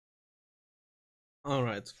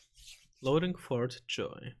Alright. Loading Fort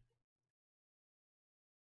Joy.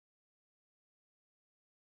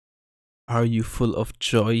 Are you full of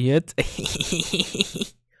joy yet?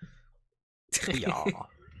 Yeah.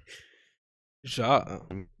 Ja.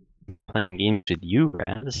 I'm playing games with you,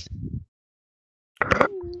 Razz.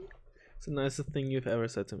 It's the nicest thing you've ever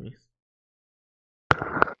said to me.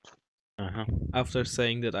 Uh-huh. After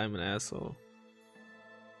saying that I'm an asshole.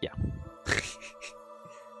 Yeah.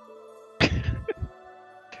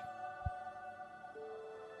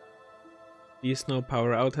 Please no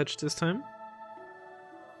power outage this time.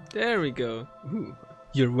 There we go. Ooh.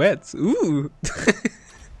 You're wet. Ooh.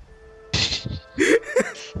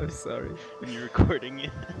 I'm sorry. Are you recording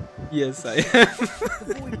it? Yes, I am.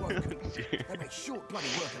 The void woken. They make short bloody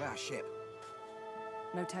work of our ship.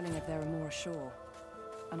 No telling if there are more ashore.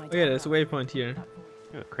 And I Okay, there's a waypoint here.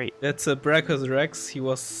 Oh, great. That's Brachus Rex. He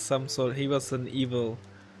was an evil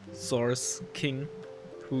source king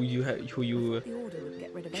who you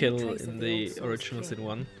kill in the original Sin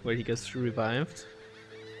 1, where he gets revived.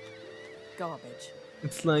 Garbage.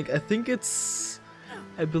 It's like,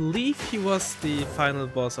 I believe he was the final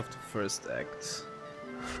boss of the first act.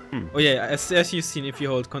 Oh yeah, as you've seen, if you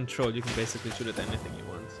hold control, you can basically shoot at anything you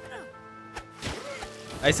want.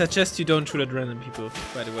 I suggest you don't shoot at random people,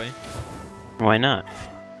 by the way. Why not?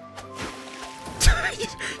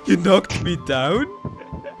 You knocked me down?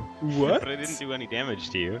 What? But I didn't do any damage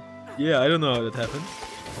to you. Yeah, I don't know how that happened.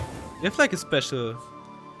 You have like a special...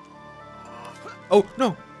 Oh,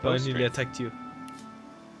 no! Oh, I nearly attacked you.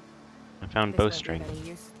 I found bowstring.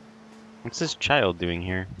 What's this child doing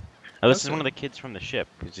here? Oh, this is one of the kids from the ship,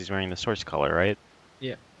 because he's wearing the source color, right?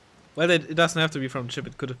 Yeah. Well, it doesn't have to be from the ship,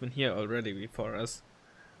 it could have been here already before us.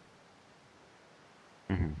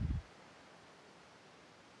 Mm-hmm.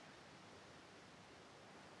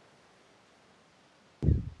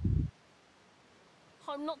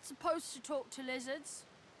 I'm not supposed to talk to lizards.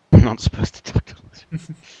 I'm not supposed to talk to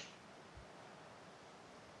lizards.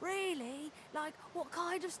 Really? Like, what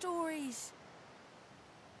kind of stories?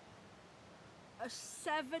 A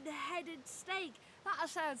seven-headed snake? That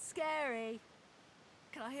sounds scary.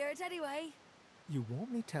 Can I hear it anyway? You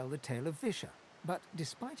warmly tell the tale of Visha, but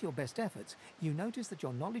despite your best efforts, you notice that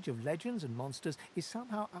your knowledge of legends and monsters is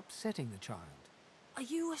somehow upsetting the child. Are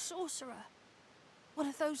you a sorcerer? One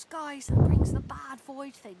of those guys that brings the bad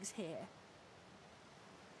void things here?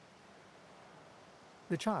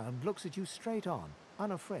 The child looks at you straight on,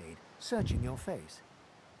 unafraid, searching your face.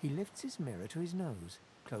 He lifts his mirror to his nose,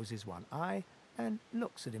 closes one eye, and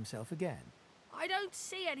looks at himself again. I don't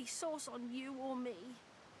see any source on you or me.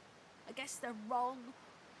 I guess they're wrong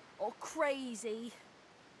or crazy.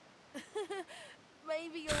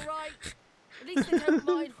 Maybe you're right. At least they don't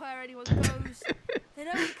mind where anyone goes. They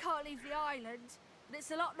know we can't leave the island, and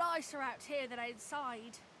it's a lot nicer out here than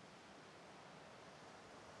outside.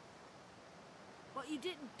 But you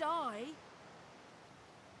didn't die.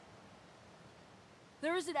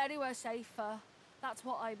 There isn't anywhere safer. That's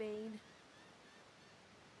what I mean.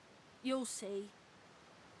 You'll see.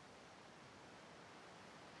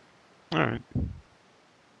 Alright.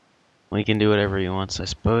 Well, he can do whatever he wants, I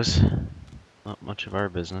suppose. Not much of our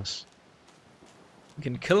business. You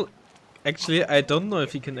can kill... Actually, I don't know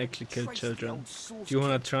if you can actually kill children. Do you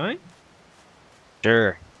wanna try?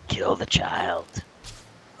 Sure. Kill the child.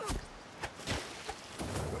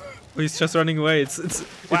 Oh, he's just running away.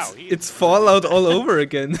 Wow, it's Fallout all over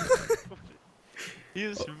again. He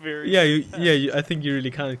is very yeah, I think you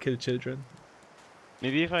really can't kill children.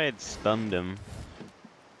 Maybe if I had stunned him.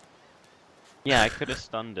 Yeah, I could have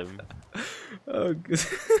stunned him. Oh, good.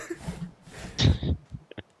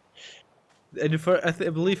 And I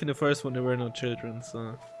believe in the first one there were no children,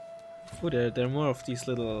 so... Oh, there are more of these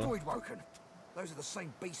little... Void woken. Those are the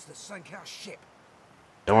same beasts that sank our ship.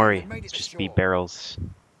 Don't worry, it's just be barrels.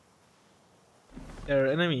 There are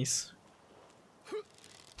enemies.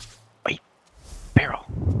 Wait, barrel.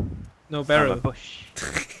 No barrel. Bush.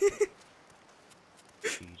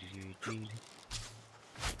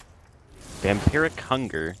 Vampiric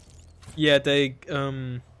hunger. Yeah, they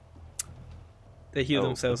heal Oh,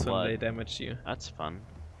 themselves when blood. they damage you. That's fun.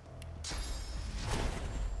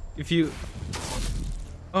 If you...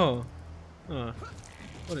 Oh. Oh.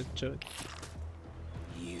 What a joke.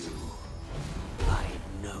 You. I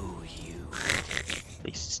know you.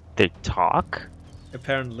 They talk?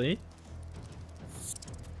 Apparently.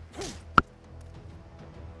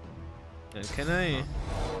 And can I...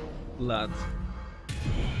 Blood.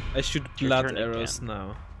 I shoot Your blood turn arrows again.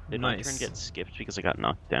 now. Did my Nice. turn get skipped because I got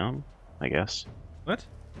knocked down? I guess. What?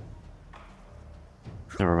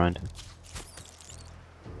 Never mind.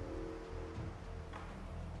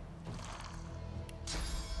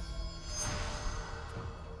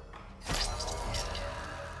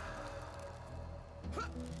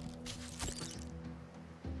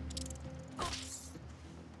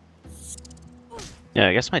 Yeah,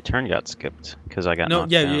 I guess my turn got skipped because I got No,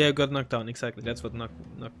 knocked yeah, down. yeah, got knocked down. Exactly, that's what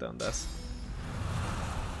knockdown does.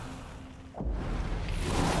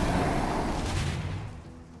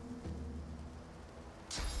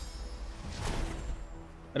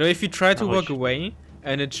 By the way, if you try to walk away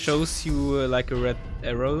and it shows you like a red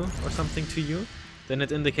arrow or something to you, then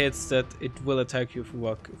it indicates that it will attack you if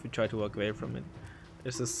you try to walk away from it.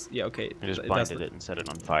 This is yeah, okay. I just blinded it and set it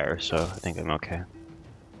on fire, so I think I'm okay.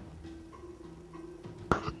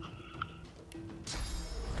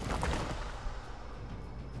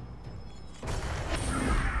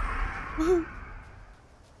 Woohoo!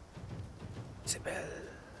 Isabel.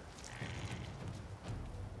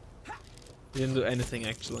 You didn't do anything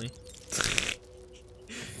actually.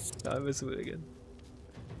 I miss it again.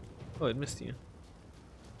 Oh, it missed you.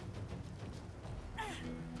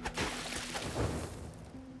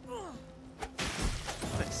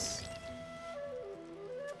 Nice.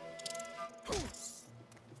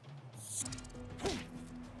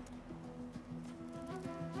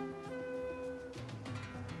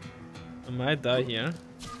 I might die here.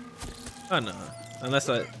 Oh no. Unless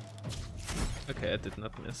I... Okay, I did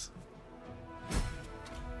not miss.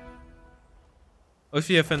 Or if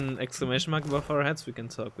you have an exclamation mark above our heads, we can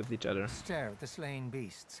talk with each other. Stare at the slain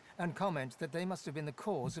beasts and comment that they must have been the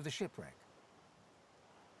cause of the shipwreck.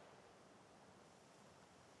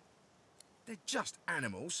 They're just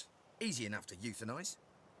animals. Easy enough to euthanize.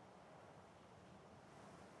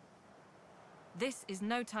 This is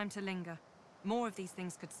no time to linger. More of these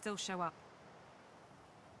things could still show up.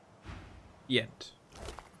 Yet.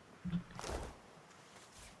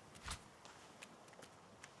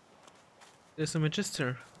 There's a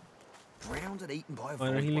Magister. Drowned and eaten by a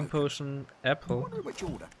Minor void healing woken. potion. Apple. Wonder which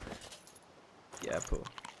order. The apple.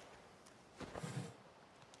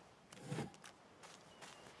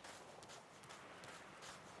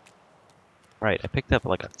 Right, I picked up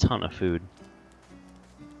like a ton of food.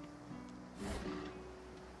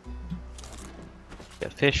 Eat a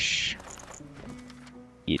fish.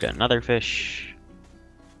 Eat another fish.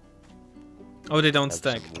 Oh, they don't Have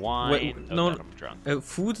stack. some wine. Wait, Oh, no, God, I'm drunk.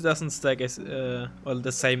 food doesn't stack as well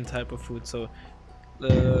the same type of food. So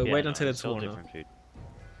Yeah, wait no, until it's still worn out. different food.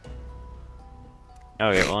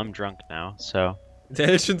 Okay, well I'm drunk now, so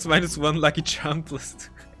Intelligence -1 lucky charm list.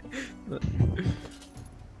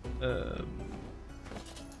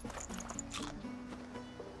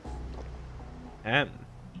 Ham.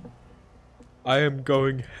 I am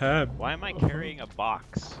going ham. why am I carrying a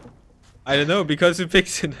box? I don't know, because you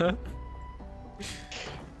picked it up.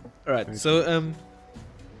 Alright, so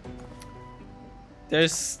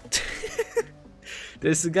there's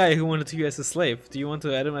there's a guy who wanted you as a slave. Do you want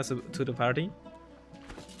to add him to the party?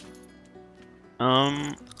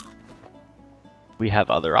 We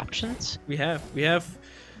have other options? We have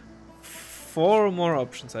 4 more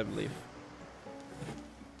options, I believe.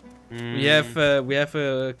 We have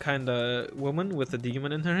a kinda woman with a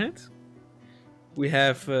demon in her head. We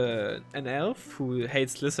have an elf who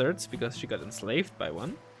hates lizards because she got enslaved by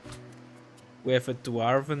one. We have a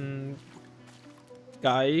dwarven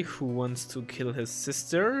guy who wants to kill his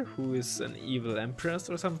sister, who is an evil empress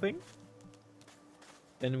or something.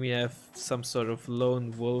 Then we have some sort of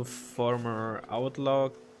lone wolf, former outlaw,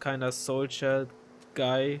 kinda soldier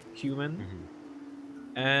guy, human.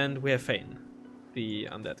 And we have Fane, the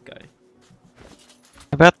undead guy.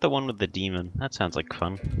 How about the one with the demon? That sounds like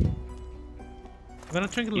fun. I'm gonna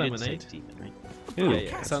drink a You didn't say lemonade. demon, right? Yeah, Ooh,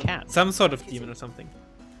 yeah, cat. some sort of demon or something.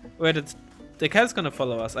 Wait, the cat's gonna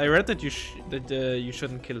follow us. I read that you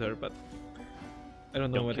shouldn't kill her, but I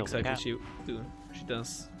don't know Don't what kill the exactly cat. she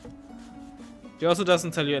does. She also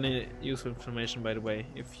doesn't tell you any useful information, by the way,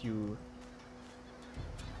 if you...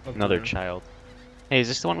 talk to Another her. child. Hey, is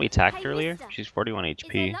this the one we attacked Hey, earlier? mister. She's 41 Is it a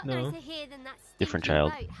HP. lot No. nicer here than that Different stinking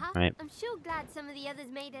child, boat, huh? right? I'm sure glad some of the others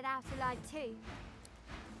made it out alive too.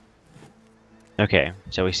 Okay,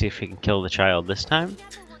 shall we see if we can kill the child this time?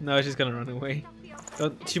 No, she's gonna run away.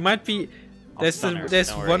 She might be... I'll There's stun her, there's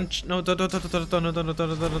don't one... worry. No,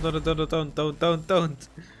 don't.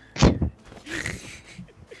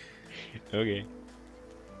 Okay.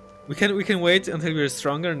 We can wait until we're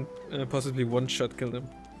stronger and possibly one-shot kill them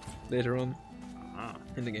later on Ah.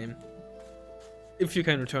 in the game. If you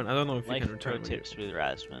can return, I don't know if you Life can pro return when you- tips with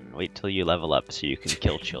Razzmann. Wait till you level up so you can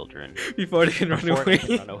kill children. before they can run Before away.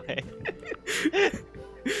 they can run away.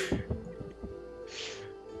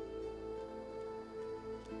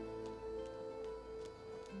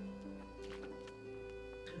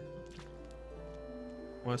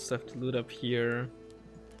 More stuff to loot up here.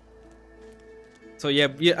 So yeah,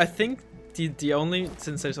 I think the only,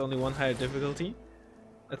 since there's only one higher difficulty,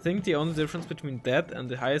 I think the only difference between that and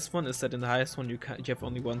the highest one is that in the highest one you have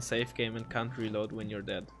only one save game and can't reload when you're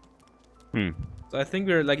dead. So I think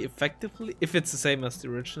we're like effectively, if it's the same as the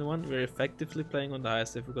original one, we're effectively playing on the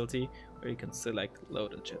highest difficulty where you can still like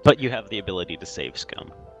load and shit. But you have the ability to save scum.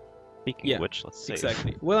 Speaking of which, let's save.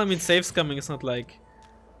 Exactly. Well, I mean, save scumming is not like.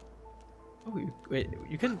 Oh, wait,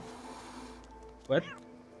 you can. What?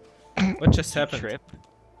 What just happened? Trip?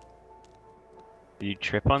 Did you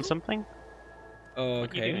trip on something? Oh,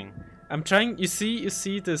 What are you okay. doing? I'm trying. You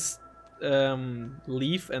see this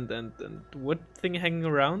leaf and wood thing hanging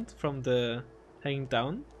around from the hanging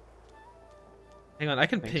down. Hang on, I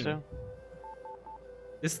can Think ping so?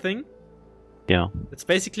 this thing. Yeah. It's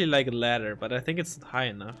basically like a ladder, but I think it's not high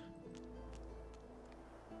enough.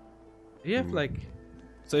 Do you have like?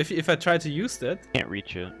 So if I try to use that, Can't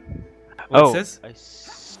reach it. what Oh, it says? I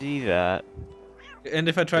see that. And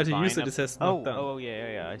if I try to Divine use it, up- it says Oh, knocked down. oh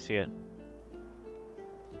yeah, I see it.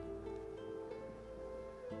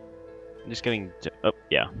 I'm just getting. Oh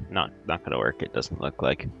yeah, not gonna work. It doesn't look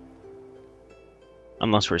like.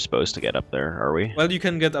 Unless we're supposed to get up there, are we? Well, you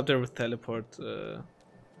can get up there with teleport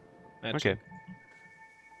magic. Okay.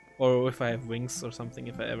 Or if I have wings or something,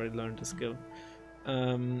 if I ever learn the skill.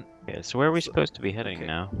 Okay, so where are we supposed to be heading okay.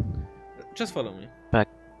 now? Just follow me. Back.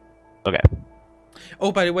 Okay.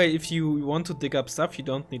 Oh, by the way, if you want to dig up stuff, you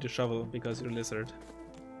don't need a shovel because you're a lizard.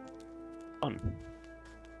 Fun.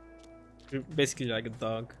 You're basically like a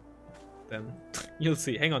dog. Then you'll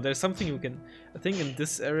see. Hang on, there's something you can. I think in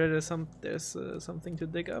this area there's something to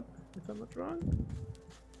dig up. If I'm not wrong.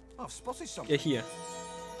 I've spotted something. Yeah, here.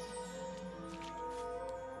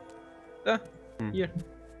 Ah, here.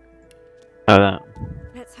 Oh, that.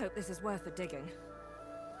 Let's hope this is worth the digging.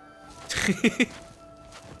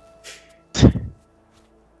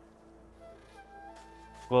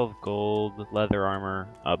 12 gold, leather armor,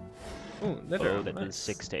 a Oh, that bow that does nice.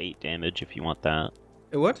 6 to 8 damage if you want that.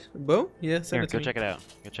 A what? A bow? Yeah, send Here, it to go me. check it out.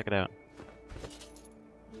 Go check it out.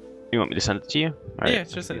 You want me to send it to you? Alright, Yeah,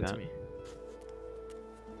 just send it to me.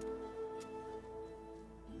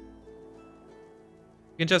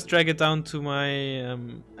 You can just drag it down to my.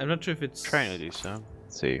 I'm not sure if it's Trying to do so.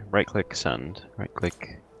 Let's see. Right click, send. Right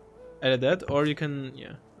click. either that or you can.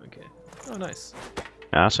 Yeah. Okay. Oh, nice.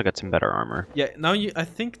 I also got some better armor. Yeah. Now you. I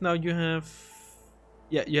think now you have.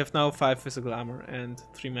 Yeah, you have now 5 physical armor and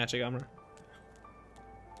 3 magic armor.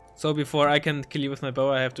 So before I can kill you with my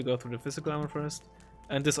bow, I have to go through the physical armor first,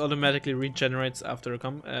 and this automatically regenerates after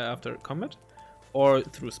after combat, or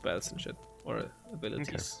through spells and shit or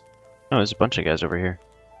abilities. Oh, there's a bunch of guys over here.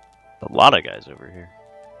 A lot of guys over here.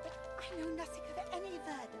 I know nothing of any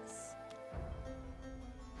Verdus.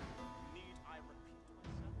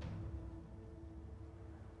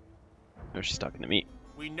 Oh, she's talking to me.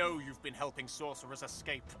 We know you've been helping sorcerers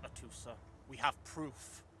escape, Atusa. We have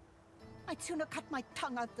proof. I'd sooner cut my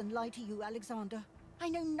tongue out than lie to you, Alexander. I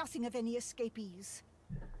know nothing of any escapees.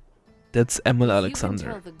 That's Emil You can Alexander.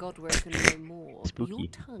 tell the Godworker no more. Spooky. Your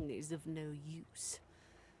tongue is of no use.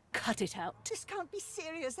 Cut it out. This can't be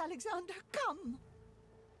serious, Alexander. Come.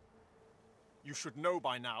 You should know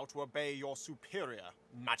by now to obey your superior,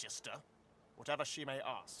 Magister, whatever she may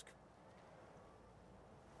ask.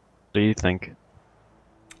 What do you think?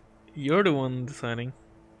 You're the one deciding.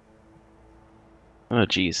 Oh,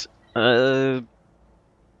 jeez.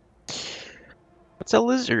 What's a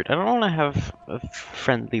lizard? I don't want to have a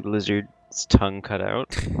friendly lizard's tongue cut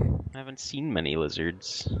out. I haven't seen many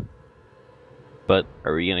lizards. But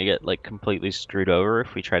are we gonna get like completely screwed over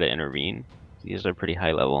if we try to intervene? These are pretty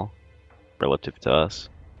high level relative to us.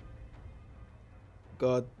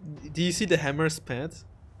 God, do you see the hammer's pad?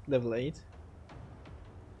 Level 8?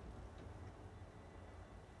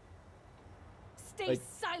 Stay Like-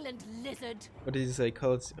 silent, lizard. What did you say?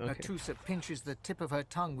 Called? Okay. Atusa pinches the tip of her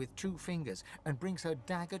tongue with 2 fingers and brings her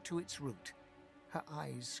dagger to its root. Her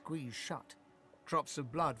eyes squeeze shut. Drops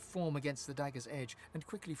of blood form against the dagger's edge and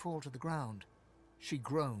quickly fall to the ground. She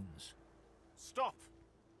groans. Stop!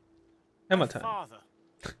 Hammer My time. father,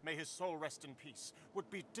 may his soul rest in peace, would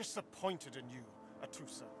be disappointed in you,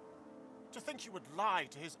 Atusa. To think you would lie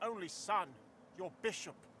to his only son, your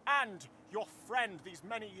bishop, and your friend these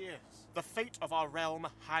many years. The fate of our realm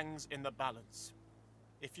hangs in the balance.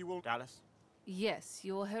 If you will, Alice, Yes,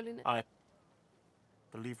 Your Holiness. I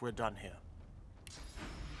believe we're done here.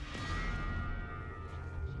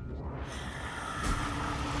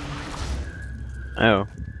 Oh,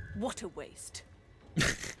 What a waste.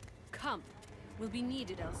 Come, we'll be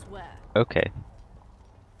needed elsewhere. okay.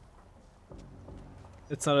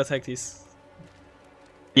 Let's not attack these.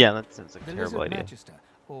 Yeah, that sounds like a The terrible lizard idea. magister,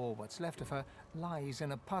 or what's left of her, lies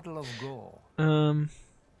in a puddle of gore.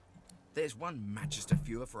 There's one Manchester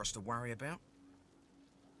fewer for us to worry about.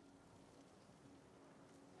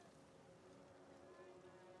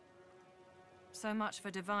 So much for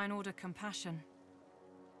divine order compassion.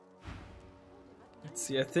 Let's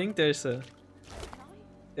see. I think there's a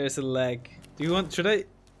leg. Do you want? Should I?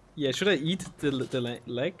 Yeah. Should I eat the leg?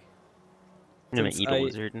 I'm gonna Since eat a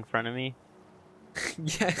lizard in front of me.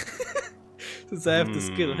 Yeah. Since I have the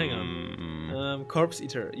skill. Hang on. Corpse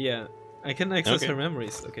eater. Yeah. I can access her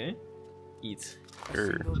memories. Okay. Eat.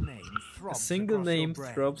 Sure. A single name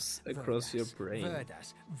throbs across your brain.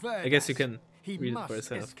 I guess you can read it for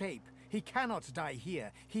yourself. Escape. He cannot die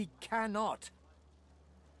here. He cannot.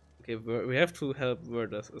 Okay, we have to help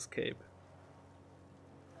Verdas escape.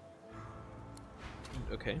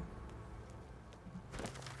 Okay.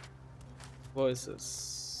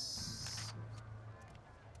 Voices.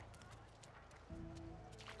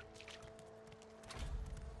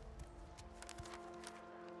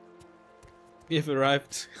 We have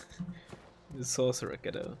arrived in the Sorcerer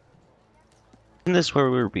Ghetto. Isn't this where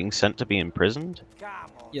we were being sent to be imprisoned?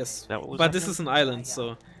 Yes, That was but this is an island,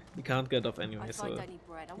 so you can't get off anyway, so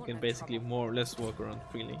you can basically more or less walk around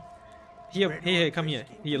freely. Here, hey, come here.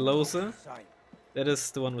 Here, Losa. That is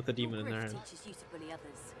the one with the demon in her hand.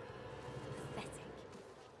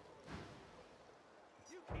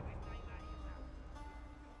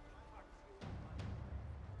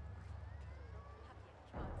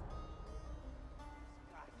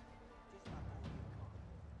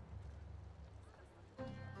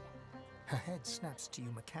 Her head snaps to you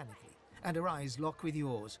mechanically, and her eyes lock with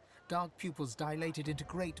yours, dark pupils dilated into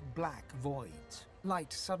great black voids.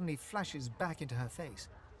 Light suddenly flashes back into her face.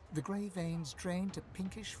 The grey veins drain to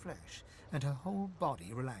pinkish flesh, and her whole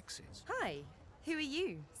body relaxes. Hi, who are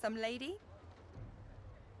you? Some lady?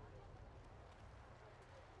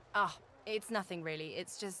 Ah, it's nothing really.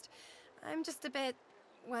 It's just, I'm just a bit,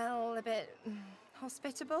 well, a bit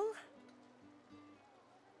hospitable.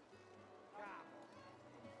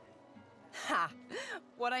 Ha!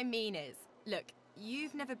 What I mean is, look,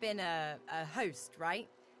 you've never been a host, right?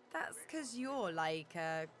 That's because you're like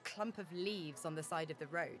a clump of leaves on the side of the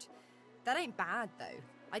road. That ain't bad, though.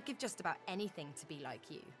 I'd give just about anything to be like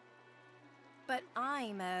you. But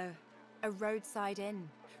I'm a roadside inn.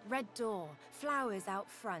 Red door, flowers out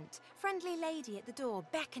front, friendly lady at the door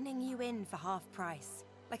beckoning you in for half price.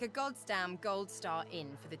 Like a goddamn gold star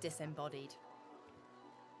inn for the disembodied.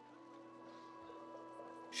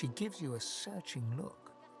 She gives you a searching look.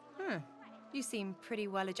 You seem pretty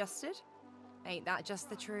well adjusted. Ain't that just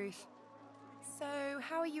the truth? So,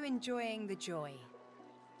 how are you enjoying the joy?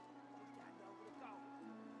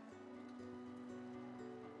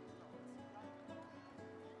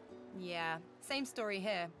 Yeah, same story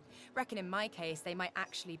here. Reckon in my case, they might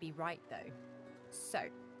actually be right, though. So,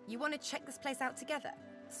 you want to check this place out together?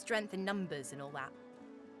 Strength in numbers and all that.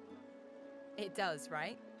 It does,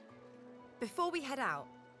 right? Before we head out,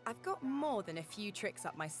 I've got more than a few tricks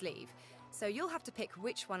up my sleeve, so you'll have to pick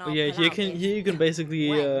which one I'll pull here out with you can basically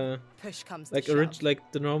push comes to like shove.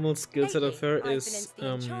 like the normal skill set of her Lately, I've been is into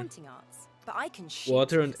the enchanting arts, but I can shoot,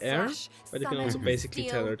 water and air, slash, but you can summon, also basically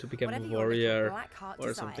steal, tell her to become a whatever your little warrior black heart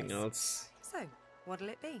or something desires. else. So, what'll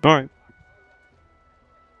it be? Alright.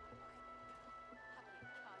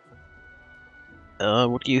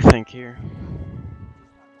 What do you think here?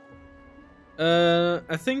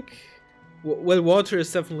 I think, well, water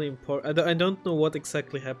is definitely important. I don't know what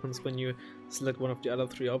exactly happens when you select one of the other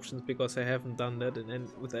three options because I haven't done that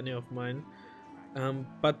with any of mine.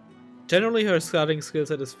 But generally her starting skill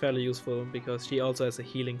set is fairly useful because she also has a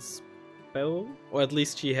healing spell, or at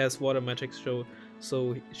least she has water magic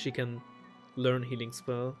so she can learn healing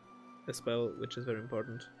spell, which is very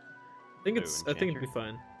important. I think it'd be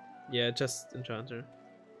fine. Yeah, just enchanter.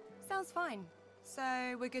 Sounds fine.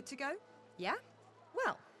 So, we're good to go? Yeah?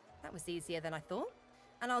 Well, that was easier than I thought.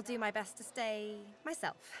 And I'll do my best to stay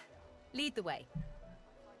myself. Lead the way.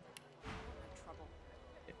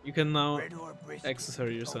 You can now access her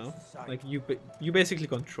yourself. Like you basically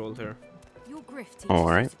control her.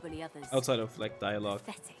 Alright. Outside of like dialogue.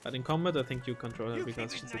 But in combat I think you control her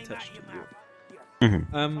because she's attached to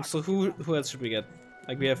you. So who else should we get?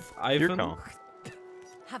 Like we have Ivan. Your call.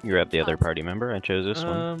 You grab the other party member. I chose this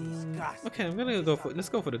one. Okay, I'm gonna go for. Let's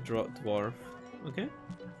go for the dwarf. Okay.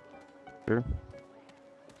 Sure.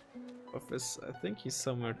 Office. I think he's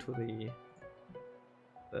somewhere to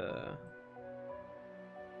the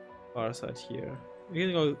far side here. We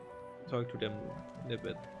can go talk to them in a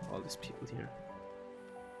bit. All these people here.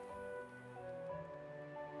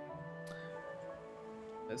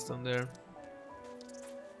 That's down there.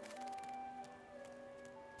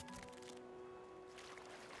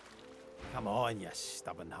 Come on, you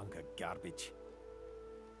stubborn hunk of garbage.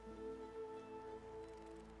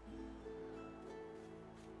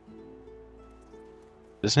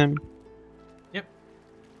 Is him? Yep.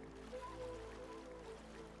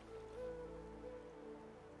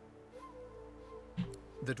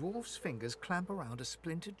 The dwarf's fingers clamp around a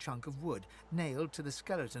splintered chunk of wood nailed to the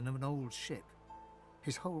skeleton of an old ship.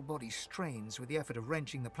 His whole body strains with the effort of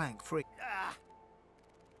wrenching the plank free. Ah!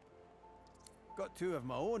 Got two of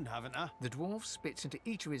my own, haven't I? The dwarf spits into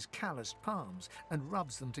each of his calloused palms and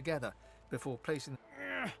rubs them together before placing...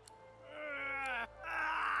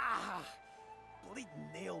 Bleeding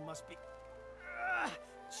nail must be...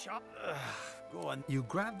 Sharp. Go on. You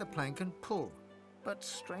grab the plank and pull, but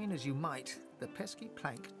strain as you might, the pesky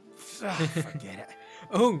plank... Forget it.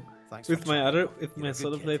 Oh, Thanks with for my trying, other, though. with You're my a good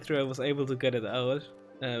solo kid. playthrough, I was able to get it out.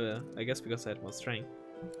 I guess because I had more strength.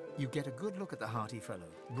 You get a good look at the hearty fellow,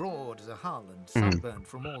 broad as a hull and sunburned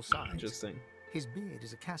from all sides. Interesting. His beard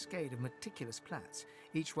is a cascade of meticulous plaits,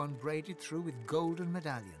 each one braided through with golden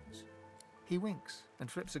medallions. He winks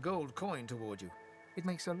and flips a gold coin toward you. It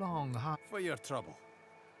makes a long, hard... For your trouble.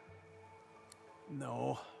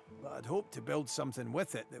 No, but I'd hoped to build something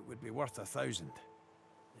with it that would be worth 1,000.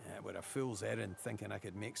 Yeah, we're a fool's errand thinking I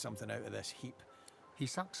could make something out of this heap. He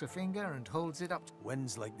sucks a finger and holds it up.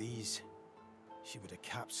 Winds like these, she would have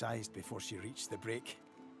capsized before she reached the break.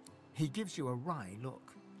 He gives you a wry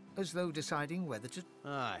look, as though deciding whether to...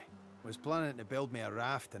 Aye, was planning to build me a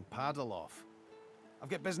raft and paddle off. I've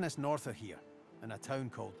got business north of here, in a town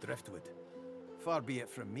called Driftwood. Far be it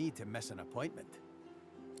from me to miss an appointment.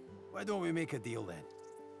 Why don't we make a deal then?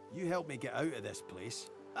 You help me get out of this place.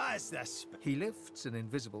 Ah, it's this. He lifts an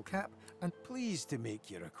invisible cap and... Pleased to make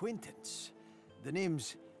your acquaintance. The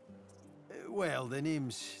name's... well, the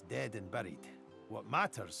name's dead and buried. What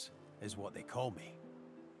matters is what they call me.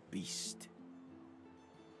 Beast.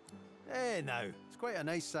 Hey, now, it's quite a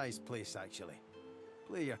nice-sized place, actually.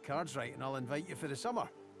 Play your cards right and I'll invite you for the summer.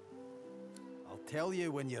 I'll tell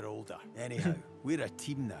you when you're older. Anyhow, we're a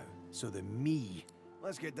team now, so the me.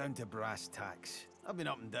 Let's get down to brass tacks. I've been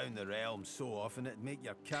up and down the realm so often it'd make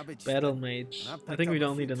your cabbage... Battle spin. mage. And I've I picked think we up a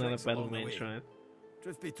don't few need another tricks battle along the mage, way. right?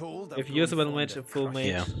 Truth be told, If I've you use a grown battle mage, fond a of full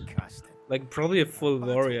crushing mage. and casting. Like, probably a full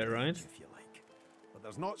warrior, right? If you like. But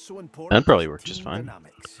there's not so important That'd probably as work just team fine.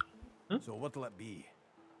 dynamics. Huh? So what'll it be?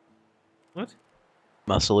 What?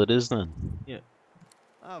 Muscle it is then. Yeah.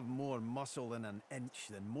 I've more muscle in an inch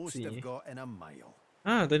than most See. have got in a mile.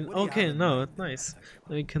 Ah, then What do you okay, have in no, mind, nice. particular?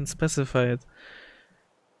 Then we can specify it.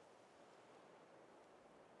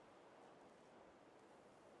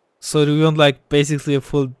 So do we want like basically a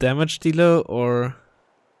full damage dealer or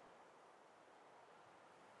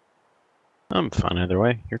I'm fine either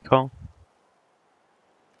way. Your call.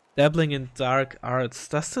 dabbling in dark arts?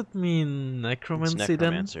 Does that mean It's necromancy then?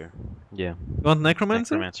 necromancer. Yeah. You want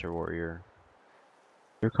necromancer? Necromancer warrior.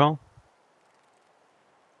 Your call.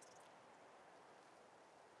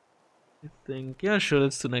 I think yeah, sure,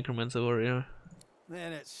 let's do necromancer warrior.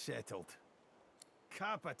 Then it's settled.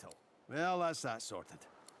 Capital. Well, that's that sorted.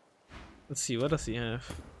 Let's see, what does he have?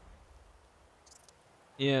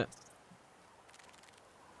 Yeah.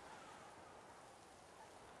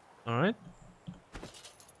 Alright.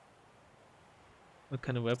 What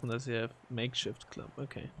kind of weapon does he have? Makeshift club,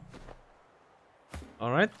 okay.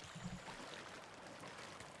 Alright.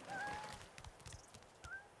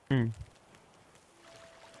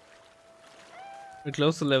 We're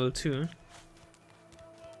close to level 2.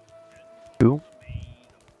 Who? 1,000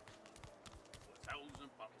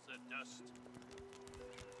 bottles of dust.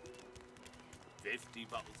 50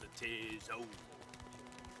 bottles of tears. Oh.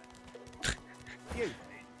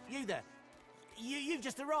 You there. You've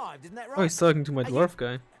just arrived, isn't that right? Oh, he's talking to my Are dwarf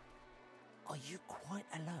guy. Are you quite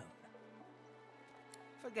alone?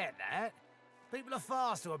 Forget that. People are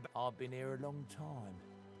fast to I've been here a long time.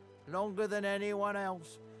 Longer than anyone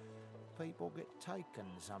else. People get taken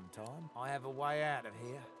sometime. I have a way out of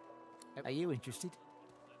here. Are you interested?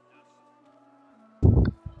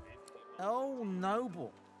 Oh,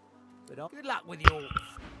 noble. But good luck with your...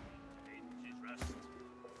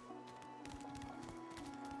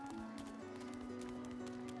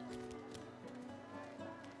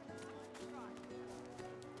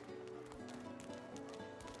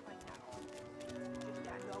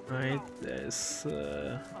 Right, there's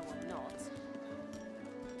oh.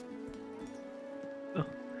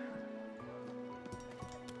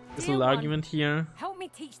 There's a Dear little one, argument here. Help me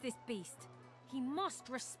teach this beast. He must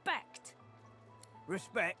respect.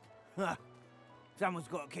 Respect? Huh. Someone's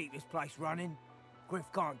got to keep this place running.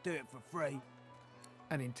 Griff can't do it for free.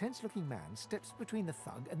 An intense-looking man steps between the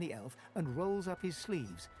thug and the elf and rolls up his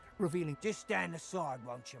sleeves, revealing... Just stand aside,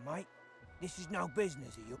 won't you, mate? This is no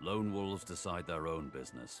business of yours. Lone wolves decide their own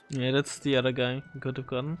business. Yeah, that's the other guy you could have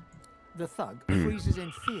gotten. The thug freezes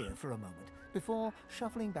in fear for a moment before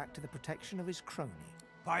shuffling back to the protection of his crony.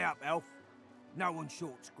 Pay up, elf. No one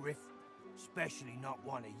shorts Griff, especially not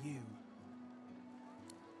one of you.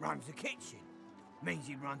 Runs the kitchen. Means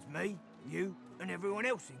he runs me, you, and everyone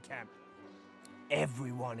else in camp.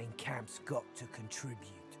 Everyone in camp's got to contribute.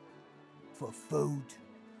 For food,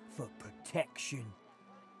 for protection,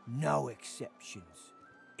 no exceptions.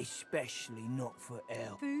 Especially not for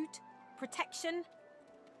elf. Food? Protection?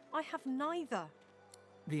 I have neither.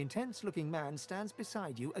 The intense-looking man stands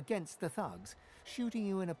beside you against the thugs, shooting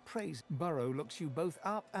you in a praise. Burrow looks you both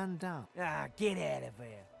up and down. Ah, get out of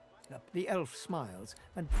here. The elf smiles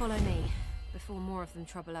and... Follow me, before more of them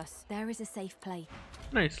trouble us. There is a safe place.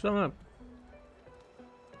 Nice, level up.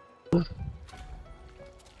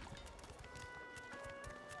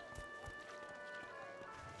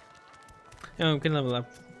 Yeah, we can level up.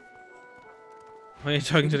 Why are you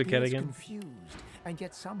talking to the cat again? Confused and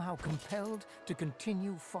yet somehow compelled to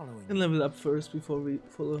continue following. And level up first before we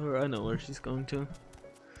follow her. I know where she's going to.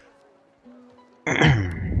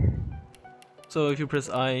 So if you press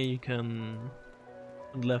I, you can.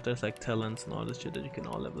 On the left, there's like talents and all this shit that you can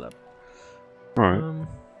all level up. Alright.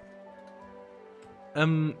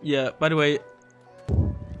 Yeah. By the way.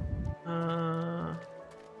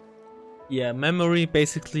 Yeah, memory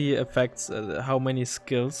basically affects how many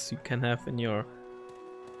skills you can have in your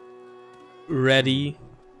ready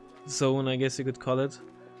zone, I guess you could call it,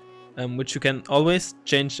 which you can always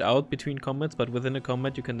change out between combats, but within a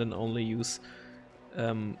combat you can then only use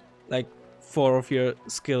like 4 of your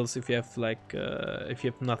skills if you have like if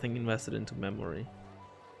you have nothing invested into memory.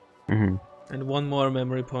 And 1 more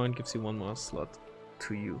memory point gives you 1 more slot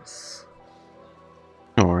to use.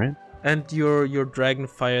 Alright. And your dragon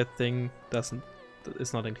fire thing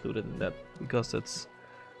is not included in that because that's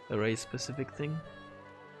a race specific thing.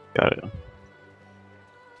 Got it.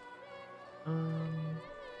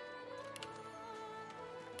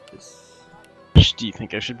 Do you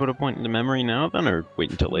think I should put a point into memory now then, or wait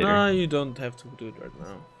until later? No, you don't have to do it right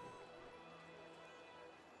now.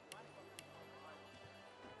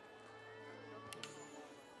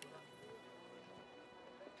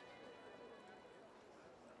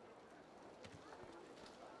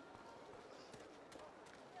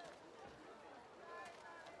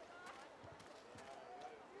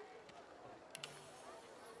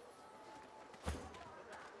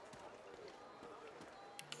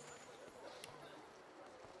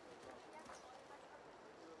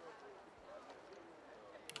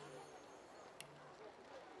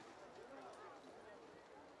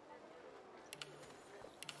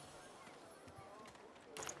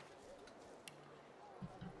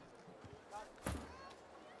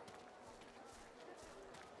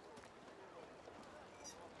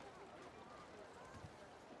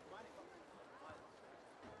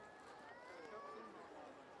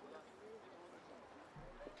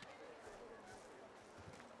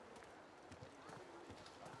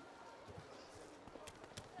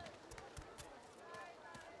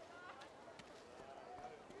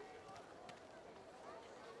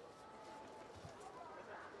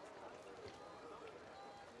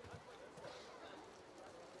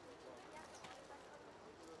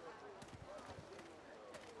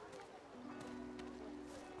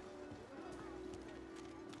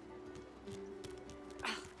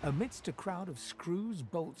 Amidst a crowd of screws,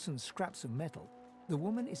 bolts, and scraps of metal, the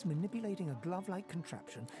woman is manipulating a glove-like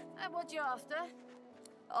contraption. And what you after?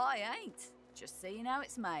 I ain't. Just seeing how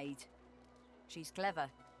it's made. She's clever,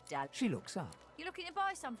 Dad. She looks up. You looking to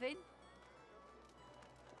buy something?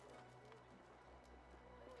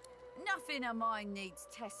 Nothing of mine needs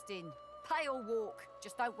testing. Pay or walk.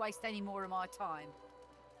 Just don't waste any more of my time.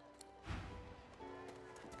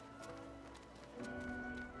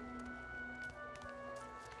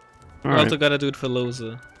 You also gotta do it for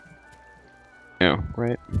Loza. Yeah,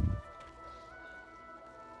 right.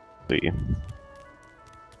 See.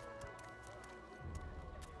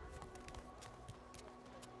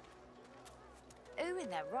 Who in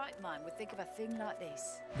their right mind would think of a thing like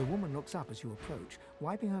this? The woman looks up as you approach,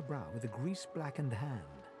 wiping her brow with a grease-blackened hand.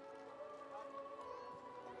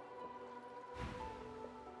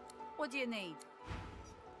 What do you need?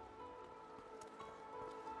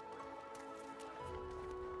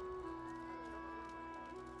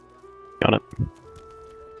 Got it.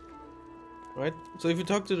 Right, so if you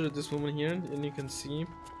talk to this woman here, and you can see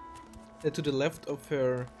that to the left of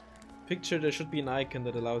her picture there should be an icon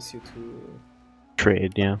that allows you to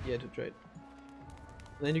trade, yeah. Yeah, to trade.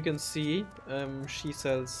 And then you can see she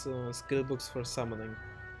sells skill books for summoning.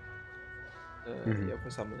 Yeah, for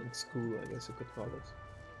someone in school, I guess you could call it.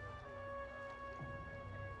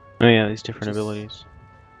 Oh yeah, these different Which is- abilities.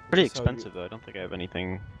 Pretty is how you- expensive though. I don't think I have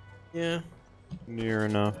anything Yeah. near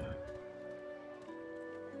enough.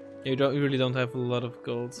 You really don't have a lot of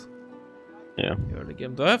gold. Yeah. Early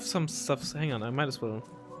game. Do I have some stuff? Hang on, I might as well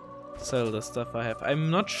sell the stuff I have.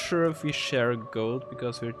 I'm not sure if we share gold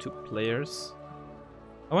because we're 2 players.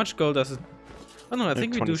 How much gold does it? Oh no, I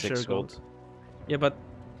think we do 26 share gold. Yeah, but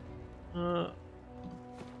yeah.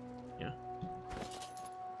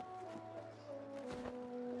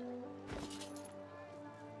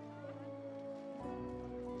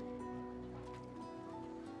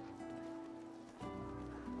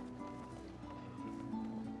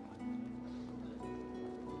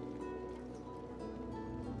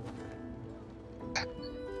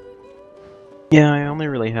 Yeah, I only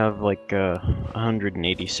really have like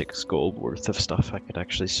 186 gold worth of stuff I could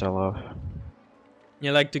actually sell off.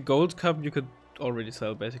 Yeah, like the gold cup you could already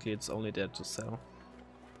sell. Basically, it's only there to sell.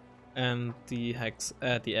 And the axe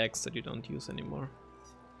that you don't use anymore.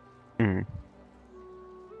 Hmm.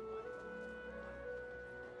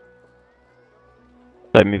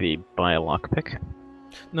 But maybe buy a lockpick.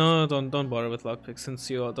 No, don't bother with lockpicks since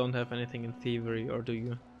you don't have anything in thievery, or do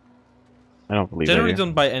you? I don't believe Generally I do.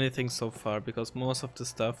 don't buy anything so far because most of the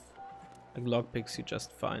stuff, like lockpicks, you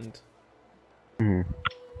just find. Hmm.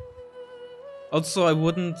 Also, I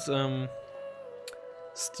wouldn't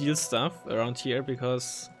steal stuff around here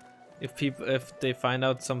because if they find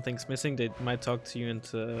out something's missing, they might talk to you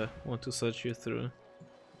and want to search you through.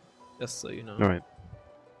 Just so you know. All right.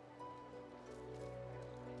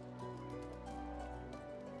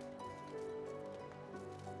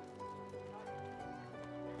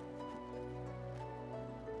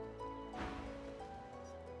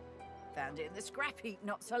 Found it in the scrap heap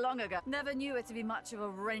not so long ago. Never knew her to be much of a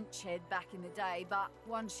wrench head back in the day, but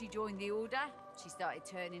once she joined the order, she started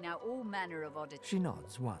turning out all manner of oddities. She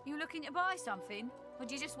nods. What? You looking to buy something? Or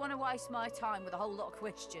do you just want to waste my time with a whole lot of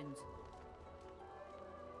questions?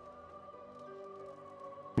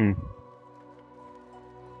 Hmm.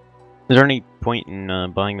 Is there any point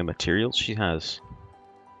in buying the materials she has?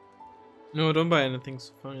 No, don't buy anything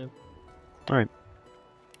so far yet. Alright.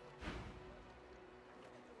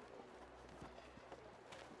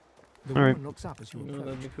 The All right. woman looks up as you No, approach,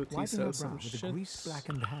 let me quickly wiping sell her some brow with a shit.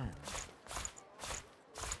 grease-blackened hand.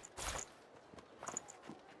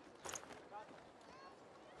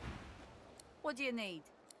 What do you need?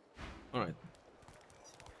 Alright.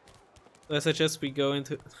 So I suggest we go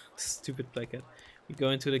into stupid black cat. We go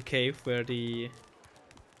into the cave where the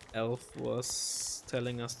elf was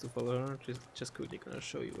telling us to follow her. Just quickly gonna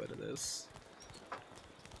show you what it is.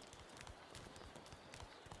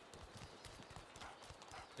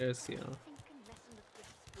 There's the elf.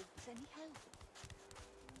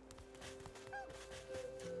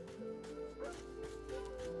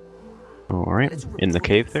 Alright. In the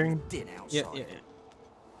cave thing? Yeah.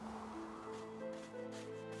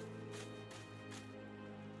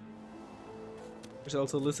 There's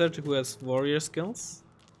also a lizard who has warrior skills.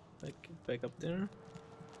 Like back up there.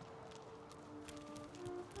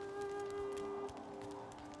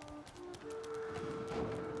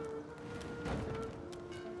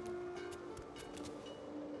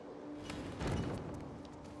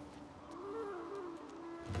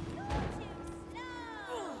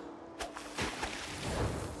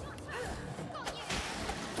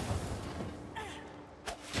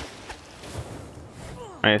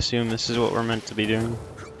 I assume this is what we're meant to be doing.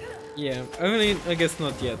 Yeah, I mean, I guess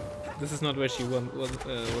not yet. This is not where she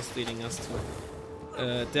was leading us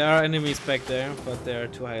to. There are enemies back there, but they are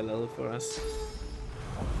too high level for us.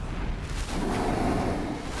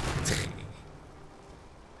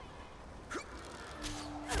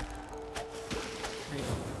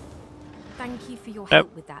 Thank you for your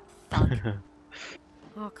help with that, thug.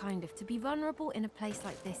 Oh, kind of. To be vulnerable in a place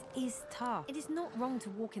like this is tough. It is not wrong to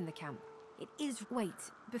walk in the camp. It is... Wait,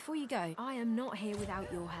 before you go, I am not here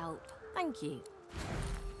without your help. Thank you.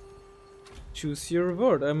 Choose your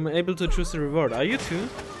reward. I'm able to choose the reward. Are you too?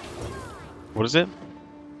 What is it?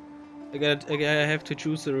 I have to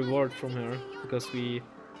choose the reward from her because we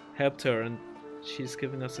helped her and she's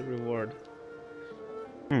giving us a reward.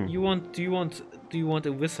 Hmm. Do you want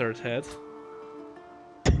a wizard head?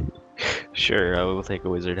 Sure, I will take a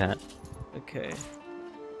wizard hat. Okay.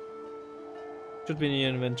 Should be in your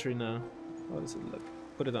inventory now. How does it look?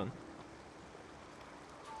 Put it on.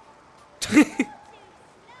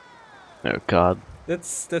 Oh god.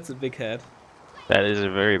 That's a big head. That is a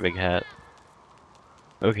very big hat.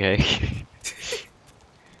 Okay.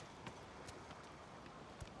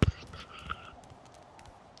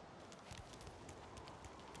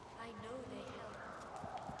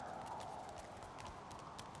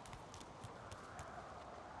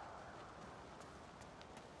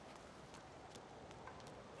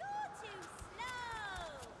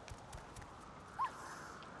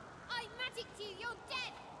 You're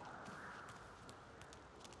dead!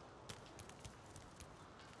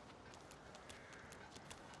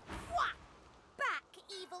 Whack! Back,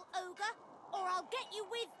 evil ogre, or I'll get you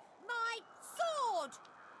with my sword!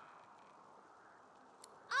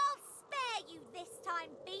 I'll spare you this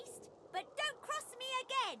time, beast, but don't cross me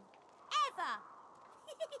again! Ever!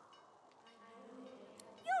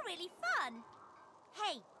 You're really fun.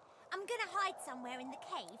 Hey, I'm gonna hide somewhere in the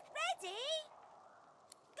cave. Ready?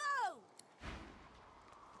 Go!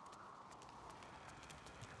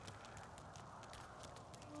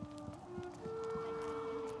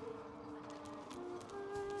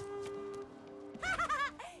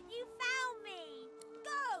 You found me!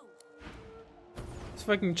 Go! This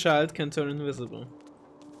fucking child can turn invisible.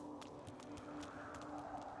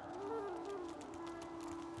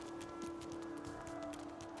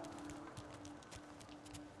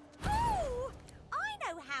 Oh! I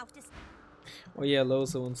know how to... Oh yeah,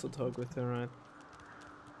 Loza wants to talk with her, right?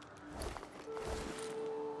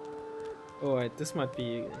 Oh wait, this might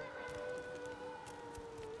be...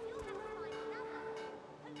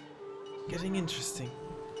 getting interesting.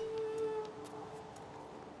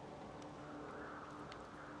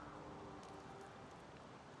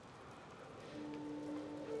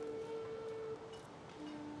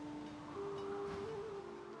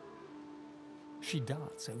 She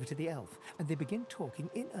darts over to the elf, and they begin talking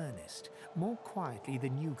in earnest, more quietly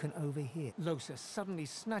than you can overhear. Losa suddenly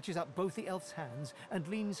snatches up both the elf's hands and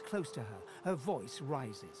leans close to her. Her voice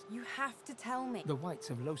rises. You have to tell me. The whites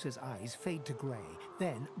of Losa's eyes fade to grey,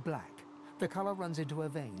 then black. The colour runs into her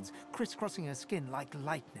veins, crisscrossing her skin like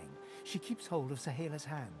lightning. She keeps hold of Sahela's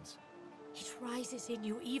hands. It rises in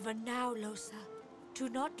you even now, Losa. Do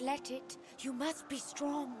not let it. You must be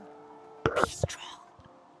strong. Be strong.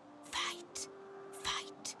 Fight.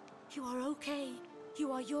 Fight. You are okay.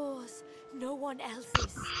 You are yours. No one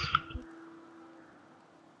else's.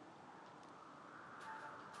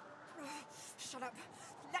 Shut up.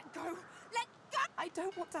 Let go. Let go. I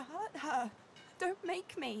don't want to hurt her. Don't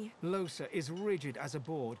make me. Losa is rigid as a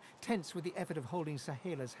board, tense with the effort of holding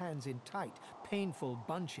Sahela's hands in tight, painful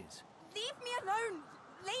bunches. Leave me alone.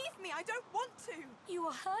 Leave me. I don't want to. You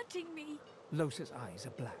are hurting me. Losa's eyes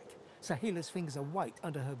are black. Sahela's fingers are white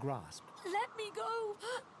under her grasp. Let me go.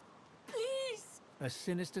 Please. A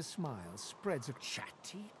sinister smile spreads a...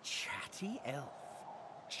 Chatty elf.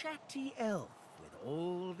 Chatty elf with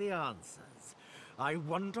all the answers. I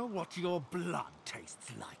wonder what your blood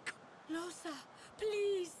tastes like. Losa,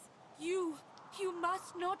 please. You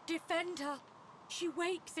must not defend her. She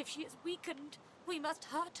wakes if she is weakened. We must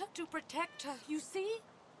hurt her to protect her, you see?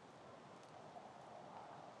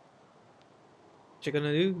 What you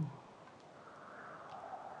gonna do?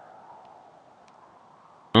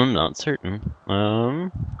 I'm not certain.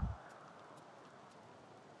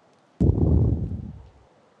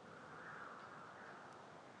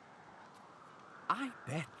 I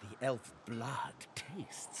bet the elf blood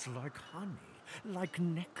tastes like honey, like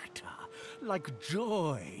nectar, like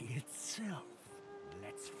joy itself.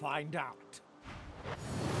 Let's find out.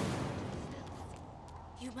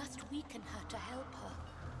 You must weaken her to help her.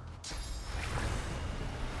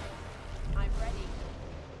 I'm ready.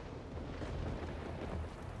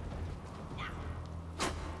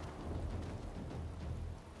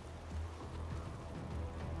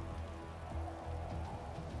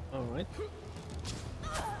 All right.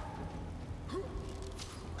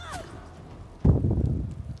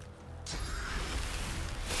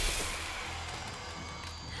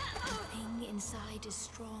 The thing inside is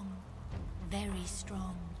strong. Very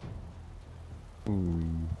strong.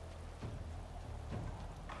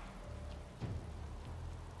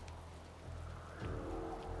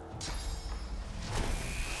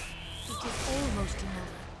 It is almost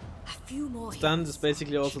enough. A few more Stunned hits. is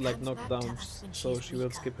basically also She like comes back to knockdowns, us when so she's she will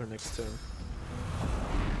weaker. skip her next turn.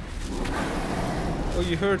 Oh,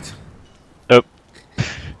 you hurt. Oh.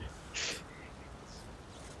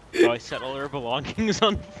 Oh, I set all her belongings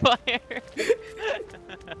on fire. This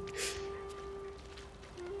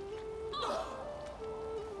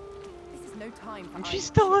is no time for And she's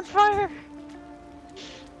still on fire.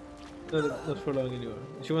 No, not for long anymore.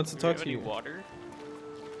 She wants to Do we talk have to any you. water?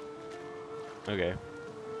 Okay.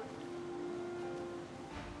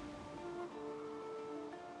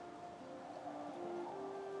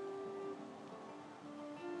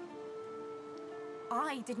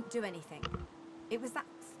 I didn't do anything. It was that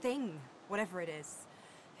thing, whatever it is.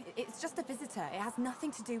 It's just a visitor. It has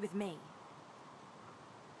nothing to do with me.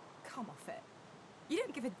 Come off it. You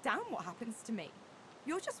don't give a damn what happens to me.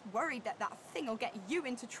 You're just worried that that thing will get you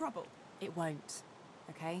into trouble. It won't,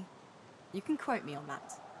 okay? You can quote me on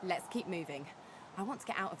that. Let's keep moving. I want to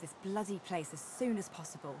get out of this bloody place as soon as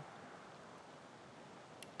possible.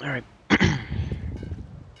 Alright.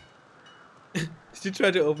 Did you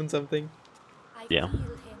try to open something? I Yeah. feel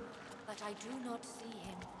him, but I do not see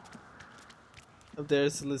him. Oh,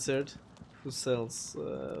 there's a lizard who sells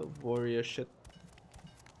warrior shit.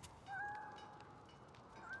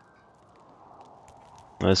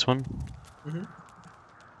 This one? Mm-hmm.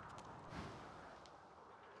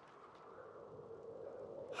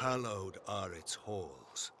 Hallowed are its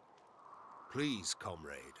halls. Please,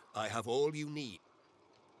 comrade, I have all you need.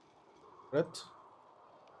 What?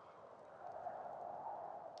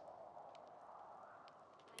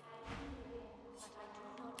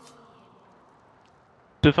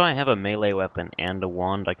 So if I have a melee weapon and a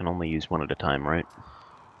wand, I can only use one at a time, right?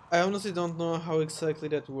 I honestly don't know how exactly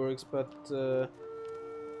that works, but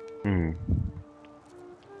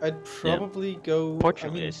I'd probably go.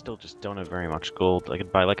 Fortunately, I still just don't have very much gold. I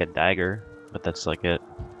could buy like a dagger, but that's like it.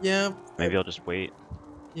 Yeah. Maybe I'll just wait.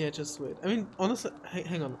 Yeah, just wait. I mean, honestly,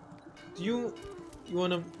 hang on. Do you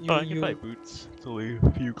wanna? I can buy boots. It's only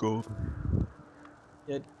a few gold.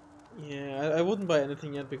 Yeah, I wouldn't buy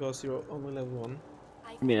anything yet because you're only level 1.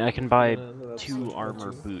 I mean, I can buy level 2 2.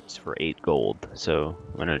 armor boots for 8 gold, so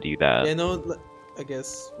I'm gonna do that. Yeah, no, I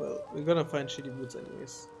guess. Well, we're gonna find shitty boots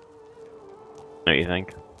anyways. Don't you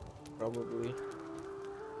think? Probably.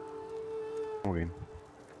 Okay.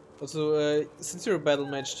 Also, since you're a battle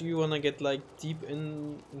mage, do you wanna get like deep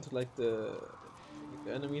into like the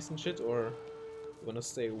enemies and shit, or you wanna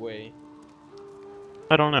stay away?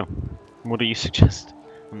 I don't know. What do you suggest?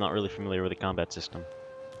 I'm not really familiar with the combat system.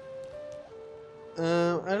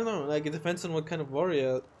 I don't know. Like, it depends on what kind of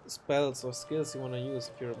warrior spells or skills you wanna use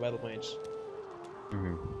if you're a battle mage.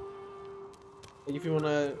 Like, if you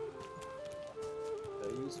wanna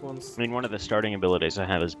use ones. I mean, one of the starting abilities I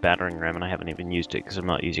have is Battering Ram, and I haven't even used it because I'm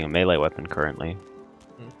not using a melee weapon currently.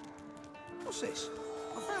 What's this?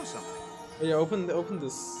 I found something. Oh, yeah, open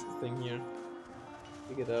this thing here.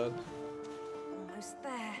 Take it out. Almost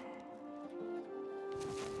there.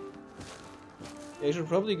 Yeah, you should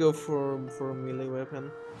probably go for a melee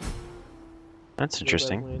weapon. That's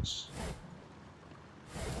interesting.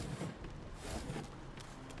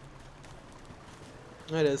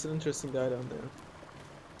 Yeah, there's an interesting guy down there.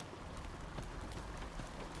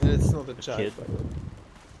 And it's not a child, by the way.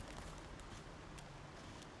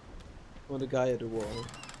 Or the guy at the wall.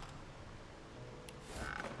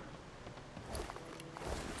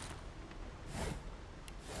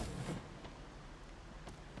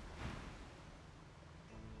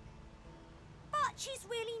 But she's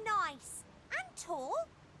really nice and tall.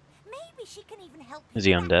 Maybe she can even help you Is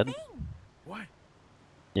he with that undead? thing. Why?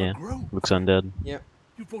 Yeah, looks undead. Yeah.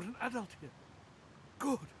 You brought an adult here.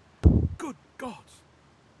 Good. Good gods.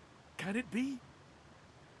 Can it be?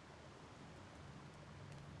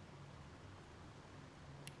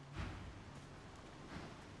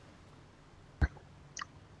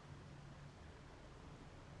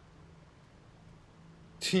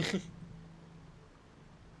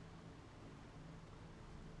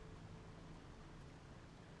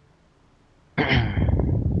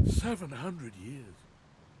 $700 years.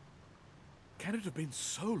 Can it have been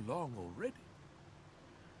so long already?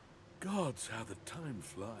 Gods, how the time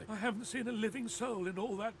flies. I haven't seen a living soul in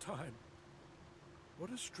all that time.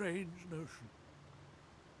 What a strange notion.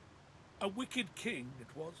 A wicked king it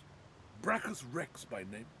was, Brachus Rex by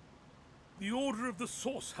name. The Order of the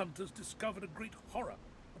Source Hunters discovered a great horror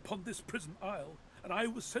upon this prison isle, and I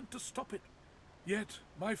was sent to stop it. Yet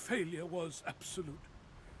my failure was absolute.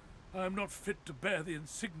 I am not fit to bear the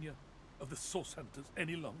insignia of the Source Hunters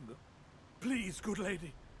any longer. Please, good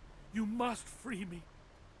lady, you must free me.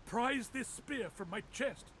 Prise this spear from my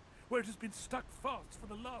chest, where it has been stuck fast for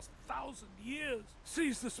the last 1,000 years.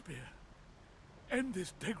 Seize the spear. End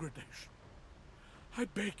this degradation. I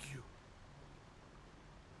beg you.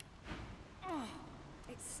 Oh,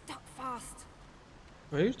 it's stuck fast.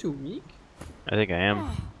 Are you too weak? I think I am.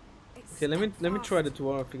 Okay, let me try the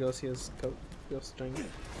dwarf because he has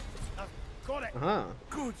strength. Got it. Aha.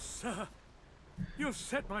 Good sir, you have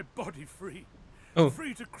set my body free. Oh,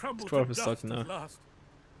 free to crumble dwarf to is dust talking at now. last.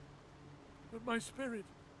 But my spirit,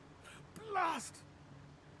 blast!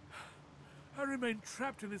 I remain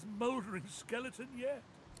trapped in this mouldering skeleton yet.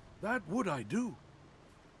 That would I do,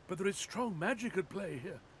 but there is strong magic at play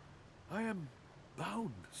here. I am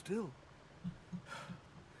bound still.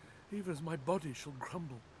 Even as my body shall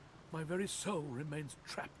crumble, my very soul remains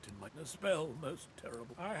trapped in a spell most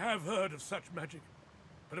terrible. I have heard of such magic,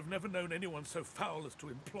 but have never known anyone so foul as to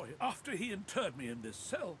employ it. After he interred me in this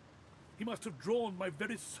cell, he must have drawn my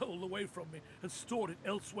very soul away from me and stored it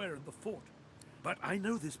elsewhere in the fort. But I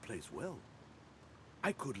know this place well.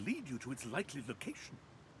 I could lead you to its likely location.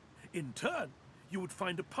 In turn, you would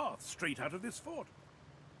find a path straight out of this fort.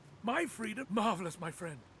 My freedom? Marvelous, my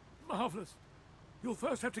friend. Marvelous. You'll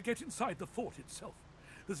first have to get inside the fort itself.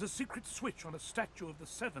 There's a secret switch on a statue of the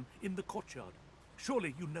Seven in the courtyard.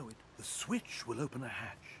 Surely you know it. The switch will open a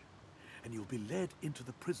hatch, and you'll be led into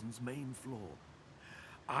the prison's main floor.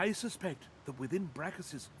 I suspect that within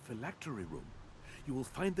Brachus's phylactery room, you will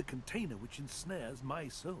find the container which ensnares my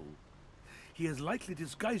soul. He has likely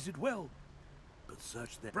disguised it well, but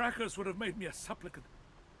search there. Brachus would have made me a supplicant,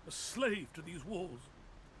 a slave to these walls.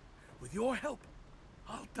 With your help,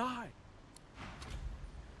 I'll die.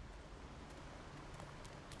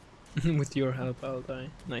 With your help, I'll die.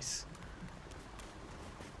 Nice.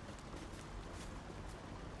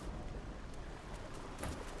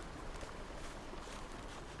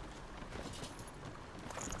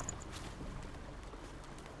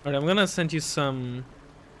 Alright, I'm gonna send you some...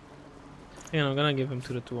 Yeah, I'm gonna give him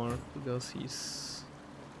to the dwarf because he's...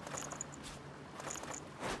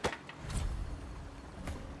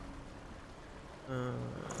 Okay.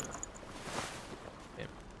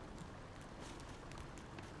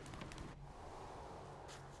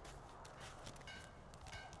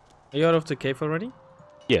 Are you out of the cave already?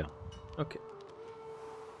 Yeah. Okay.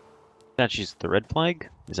 Statue's the red flag?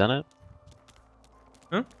 Is that it?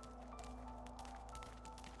 Huh?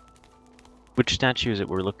 Which statue is it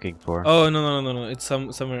we're looking for? Oh no! It's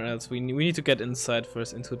somewhere else. We need to get inside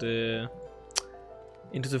first into the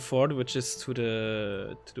fort, which is to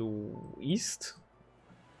the east.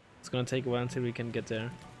 It's gonna take a while until we can get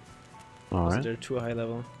there. Alright. They're too high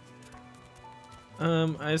level.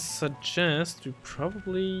 I suggest we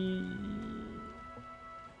probably...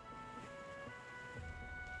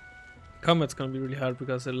 Combat's gonna be really hard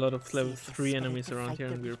because there are a lot of level 3 enemies around here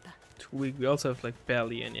and we're too weak. We also have like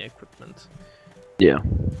barely any equipment. Yeah.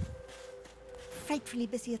 Frightfully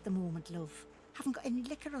busy at the moment, love. Haven't got any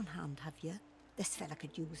liquor on hand, have you? This fella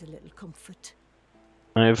could use a little comfort.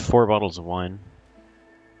 I have 4 bottles of wine.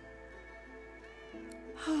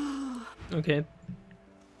 Okay.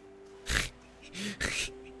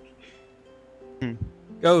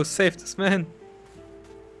 Go, save this man!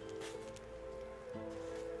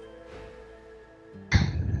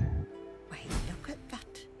 Wait, look at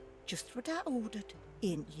that. Just what I ordered.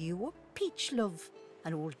 Ain't you a peach, love?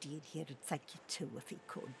 An old dear here'd thank you too if he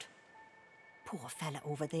could. Poor fella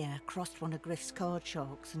over there crossed one of Griff's card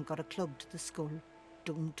sharks and got a club to the skull.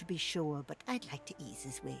 Done to be sure, but I'd like to ease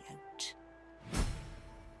his way out.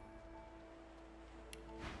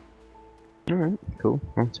 Alright, cool.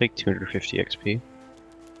 I'll take 250 XP.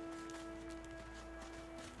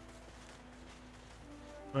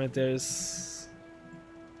 Alright, there's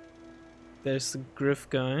the Griff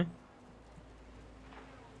guy.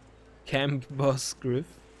 Camp boss Griff.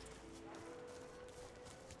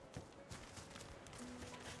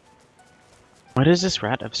 Why does this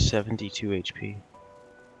rat have 72 HP?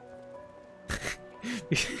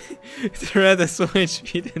 The rat has so much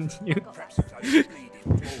HP than you.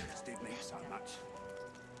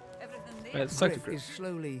 Griff is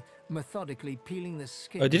slowly, methodically peeling the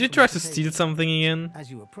skin. Oh, did you try to steal something again? As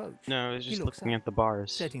you approach, no, I was just he looks looking up, at the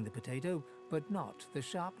bars. setting the potato, but not the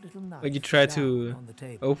sharp little knife. Like you try down to on the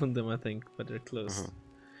table. open them, I think, but they're closed.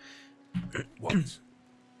 What?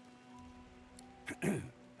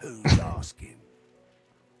 Who's asking?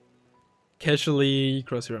 Casually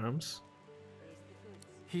cross your arms.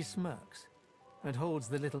 He smirks and holds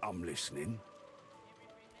the little... I'm listening.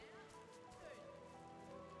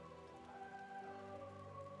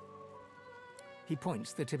 He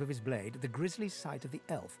points the tip of his blade at the grisly sight of the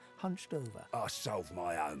elf hunched over. I solve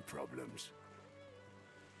my own problems.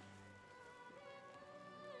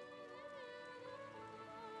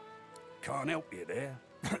 Can't help you there.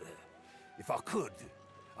 If I could,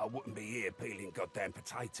 I wouldn't be here peeling goddamn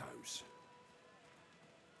potatoes.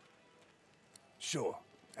 Sure,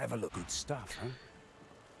 have a look. Good stuff,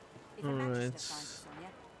 huh? Alright.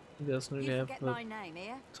 He doesn't really have a name,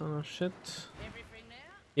 here? ton of shit.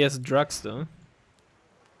 He has drugs though.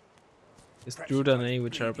 It's Drudanay,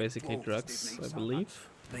 which are basically drugs, I believe.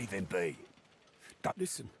 Leave him be.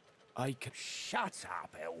 Listen, I can... Shut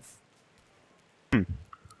up, elf.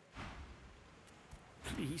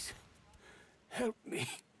 Please, help me.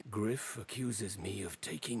 Griff accuses me of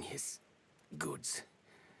taking his goods.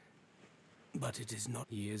 But it is not.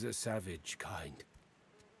 He is a savage kind.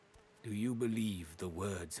 Do you believe the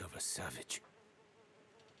words of a savage?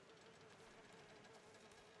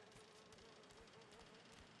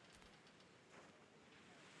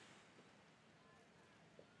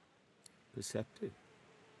 Perceptive.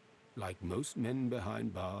 Like most men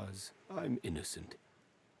behind bars, I'm innocent.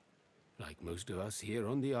 Like most of us here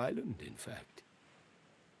on the island, in fact.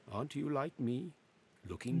 Aren't you like me?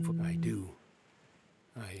 Looking for... I do.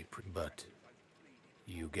 But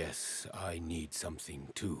you guess I need something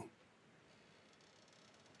too.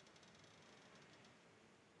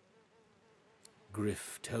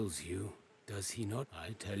 Griff tells you, does he not?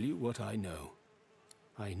 I tell you what I know.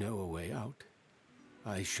 I know a way out.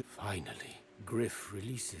 I should finally. Griff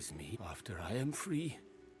releases me. After I am free,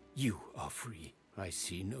 you are free. I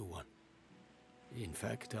see no one. In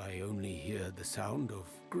fact, I only hear the sound of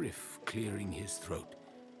Griff clearing his throat.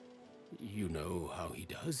 You know how he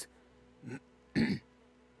does?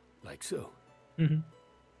 Like so. Mm-hmm.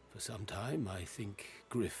 For some time, I think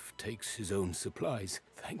Griff takes his own supplies.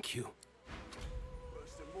 Thank you.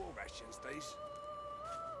 Some more rations, please.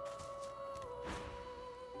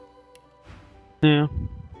 Yeah.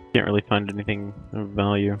 Can't really find anything of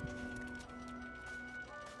value.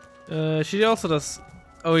 She also does.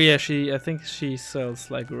 Oh yeah, I think she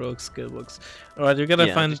sells like rogue skill books. All right, you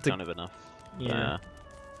gotta find just don't have enough. Yeah.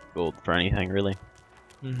 Gold for anything really.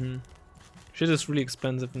 Mm-hmm. Shit is really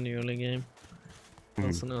expensive in the early game.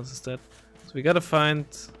 Also notice that. So we gotta find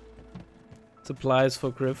supplies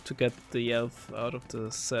for Griff to get the elf out of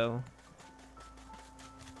the cell.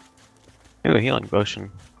 Oh, healing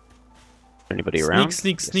potion. Anybody around?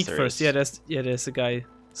 Sneak Yes, first. is. There's a guy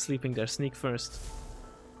sleeping there. Sneak first.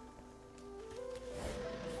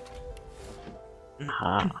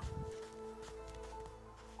 Ah.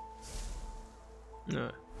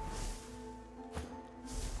 No.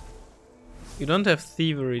 You don't have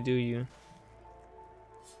thievery, do you?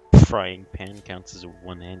 Frying pan counts as a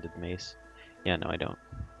one-handed mace. Yeah, no, I don't.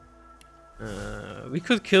 We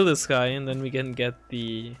could kill this guy and then we can get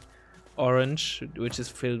the orange, which is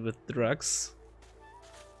filled with drugs,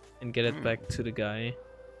 and get it back to the guy.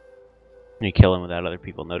 Can you kill him without other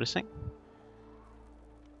people noticing?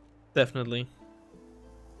 Definitely.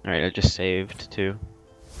 Alright, I just saved too.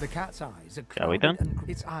 The cat's eyes are Shall we then? and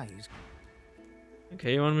its eyes.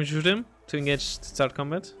 Okay, you want me to shoot him to engage to start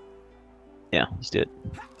combat? Yeah, let's do it.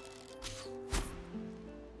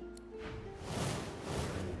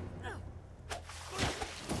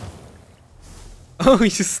 Oh, he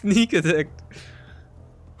just sneak attacked.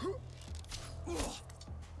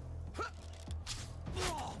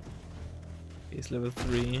 He's level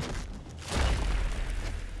 3.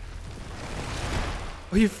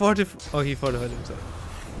 Oh, he fortified himself.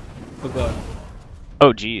 Forgot.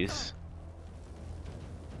 Oh, jeez.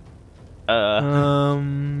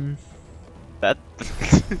 That.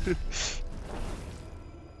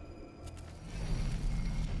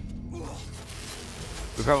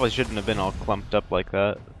 We probably shouldn't have been all clumped up like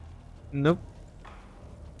that. Nope.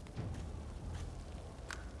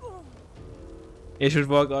 He should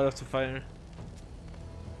walk out of the fire.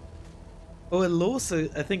 Oh, and Losa,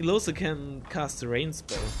 I think Losa can cast a rain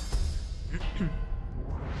spell.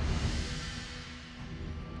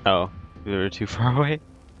 Oh, we were too far away?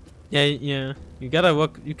 Yeah. You gotta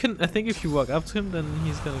walk. You can. I think if you walk up to him, then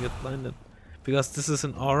he's gonna get blinded, because this is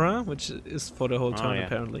an aura, which is for the whole turn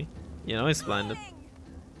apparently. You know, he's blinded.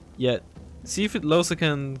 Yeah. See if Losa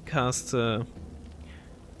can cast a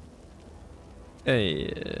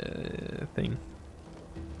thing.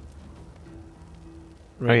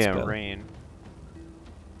 Rain spell. rain.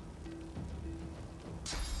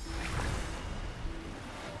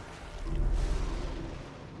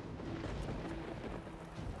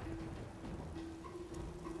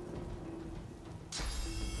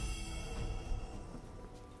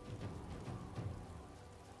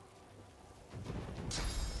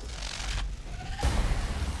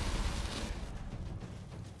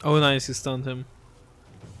 Oh, nice! You stunned him.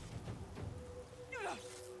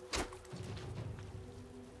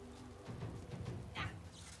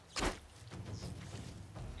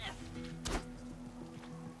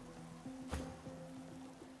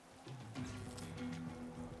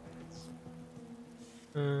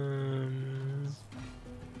 I'm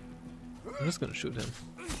just gonna shoot him.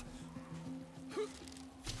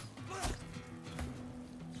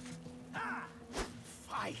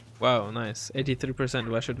 Wow, nice. 83%.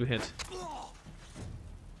 Why should we hit?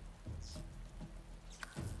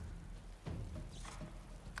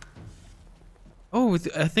 Oh,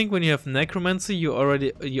 I think when you have necromancy, you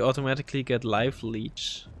automatically get life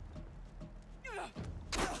leech.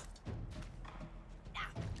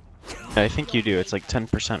 I think you do. It's like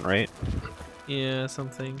 10%, right? Yeah,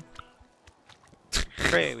 something.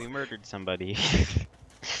 Great, we murdered somebody.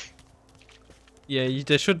 Yeah,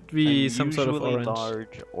 there should be some sort of orange.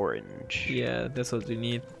 Large orange. Yeah, that's what we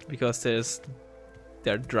need, because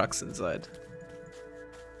there are drugs inside.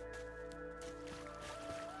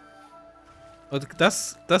 Oh,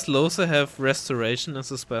 does Losa have Restoration as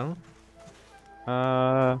a spell?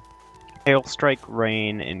 Hail Strike,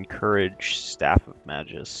 Rain, Encourage, Staff of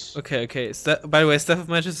Magus. Okay, okay. By the way, Staff of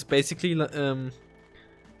Magus is basically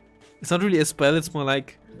it's not really a spell. It's more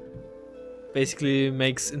like basically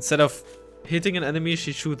makes, instead of hitting an enemy,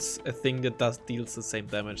 she shoots a thing that deals the same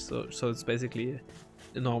damage. So it's basically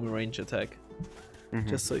a normal range attack.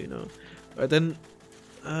 Just so you know. Alright, then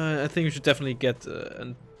I think we should definitely get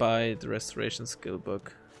and buy the Restoration skill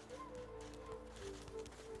book.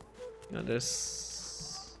 Yeah,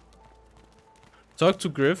 there's. Talk to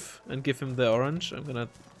Griff and give him the orange. I'm gonna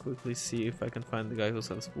quickly see if I can find the guy who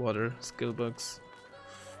sells water skill books.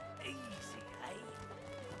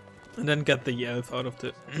 And then get the elf out of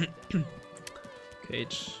the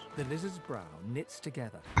cage. The lizard's brow knits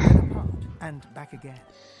together, then apart, and back again.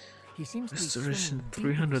 He seems to be Restoration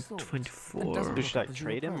swimming deep in his thoughts, 324. and doesn't Should look I up as you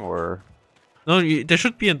trade him, approach. or...? No, there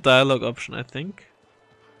should be a dialogue option, I think.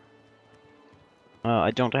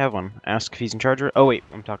 I don't have one. Ask if he's in charge of... Oh wait,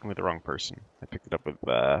 I'm talking with the wrong person. I picked it up with,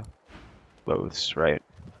 Loaths, right?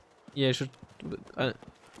 Yeah, it should.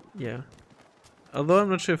 Yeah. Although I'm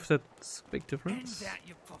not sure if that's a big difference.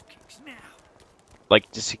 Like,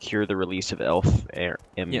 to secure the release of Elf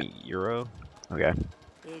Euro? Okay.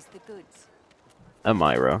 Here's the goods. A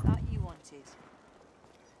Myro. That you wanted.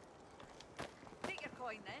 Take your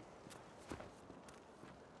coin then.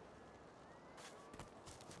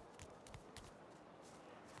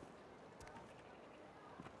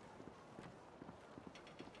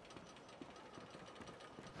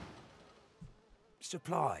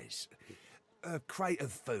 Supplies. A crate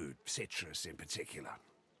of food, citrus in particular.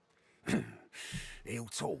 He'll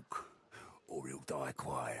talk, or he'll die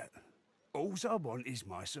quiet. All I want is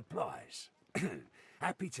my supplies.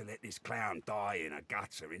 Happy to let this clown die in a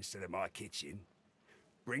gutter instead of my kitchen.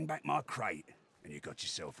 Bring back my crate, and you got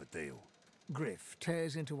yourself a deal. Griff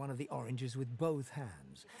tears into one of the oranges with both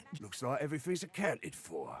hands. Looks like everything's accounted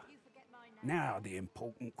for. Now the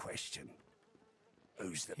important question.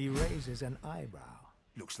 Who's the... He raises an eyebrow.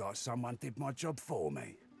 Looks like someone did my job for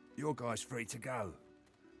me. Your guy's free to go.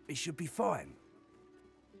 He should be fine.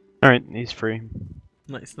 Alright, he's free.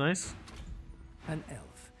 Nice, nice. An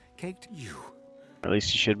elf, caked you. Or at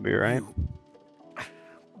least he should be, right?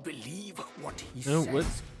 Believe what he No, says.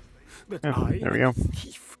 what? But Oh, I there we go. am a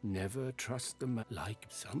thief. Never trust the man like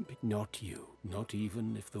some. Not you. Not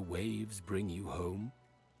even if the waves bring you home.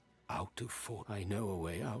 Out of fort. I know a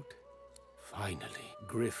way out. Finally,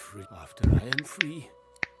 Griff, after I am free.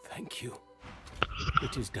 Thank you.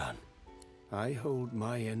 It is done. I hold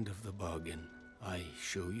my end of the bargain. I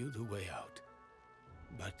show you the way out.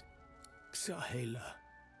 But Sahela,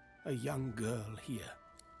 a young girl here,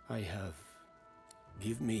 I have.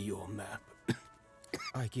 Give me your map.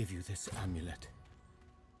 I give you this amulet.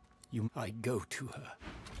 I go to her.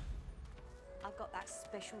 I've got that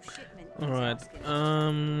special shipment. Alright,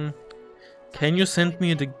 can you send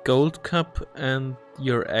me the gold cup and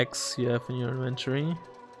your axe you have in your inventory?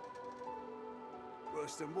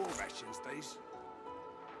 Worse than war rations, these.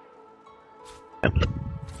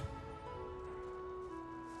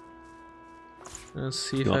 Let's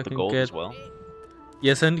see You if I want the can gold get... as well?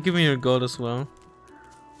 Yes, and give me your gold as well.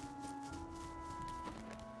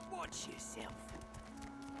 Watch yourself.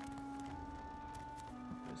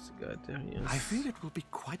 Where's the guy there? Yes. I fear it will be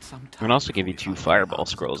quite some I time. can also give you before 2 we find fireball the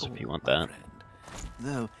answer scrolls to if you all, want my that. friend.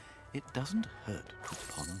 Though it doesn't hurt to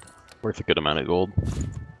ponder. Worth a good amount of gold.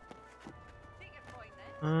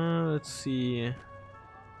 Let's see.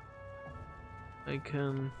 I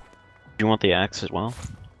can... You want the axe as well?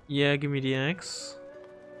 Yeah, give me the axe.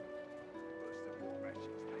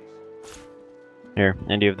 Here,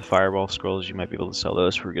 and you have the fireball scrolls, you might be able to sell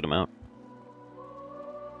those for a good amount.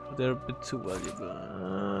 They're a bit too valuable.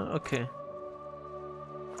 Okay.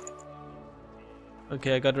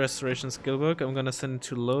 Okay, I got Restoration skill book. I'm gonna send it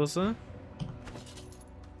to Loza.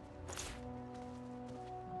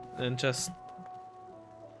 And just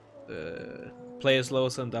play as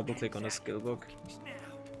Loza and double click on the skill book.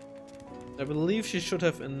 I believe she should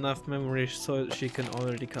have enough memory so she can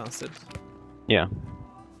already cast it. Yeah,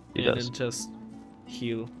 he and does. then just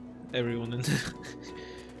heal everyone in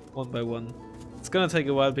one by one. It's gonna take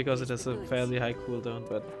a while because it has a fairly high cooldown,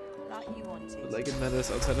 but like it matters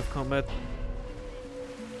outside of combat.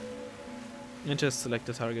 And just select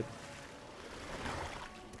the target.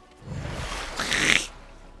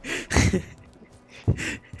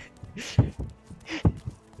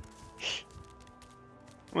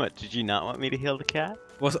 What, did you not want me to heal the cat?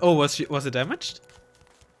 Was it damaged?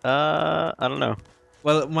 I don't know.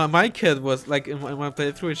 Well, my cat was like in my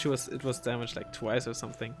playthrough. It was damaged like twice or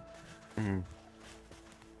something.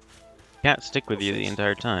 Can't stick with you the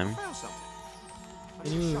entire time.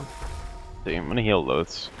 Can you... See, I'm gonna heal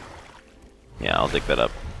Loths. Yeah, I'll dig that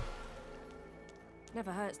up.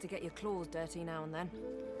 Never hurts to get your claws dirty now and then.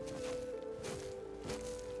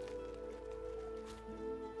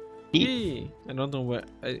 Hey, I don't know where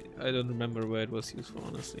I don't remember where it was useful,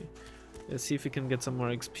 honestly. Let's see if we can get some more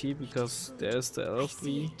XP because there's the elf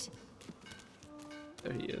V.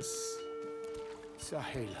 There he is.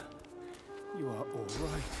 Sahela, you are all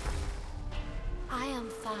right. I am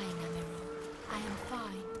fine, Amiru. I am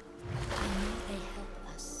fine. I know they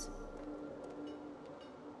help us.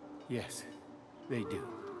 Yes, they do.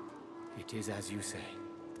 It is as you say.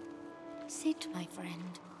 Sit, my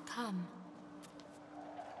friend. Come.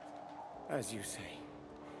 As you say.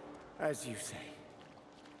 As you say.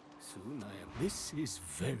 Soon I am. This is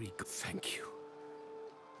very good. Thank you.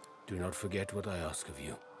 Do not forget what I ask of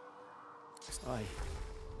you.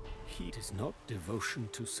 It is not devotion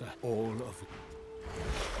to all of it.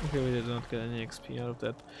 Okay, we did not get any XP out of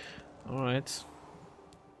that. Alright.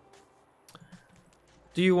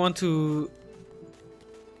 Do you want to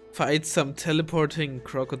fight some teleporting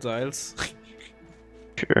crocodiles?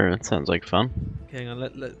 Sure, that sounds like fun. Okay, hang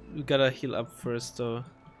on, we gotta heal up first though.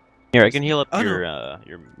 Here, I can heal up Oh,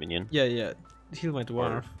 your minion. Yeah, heal my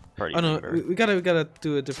dwarf. Party Oh no, member. we gotta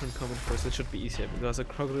do a different combat first. It should be easier because the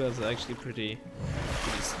crocodiles are actually pretty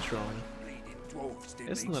strong.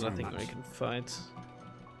 There's not a thing where I can fight.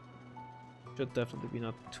 Should definitely be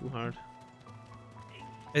not too hard.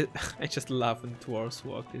 I just love when dwarves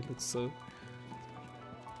walk. It looks so.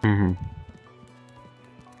 Mm-hmm.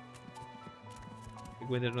 Like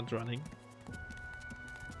when they're not running.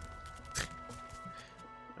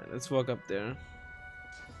 Alright, let's walk up there.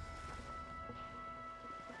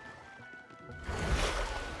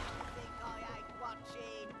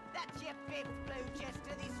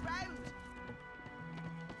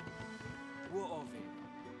 What of it?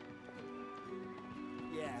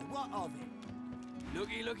 Yeah, what of it?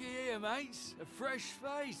 Looky here, mates. A fresh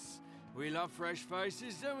face. We love fresh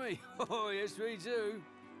faces, don't we? Oh, yes, we do.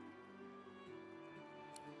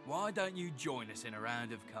 Why don't you join us in a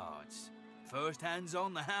round of cards? First hands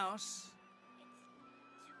on the house.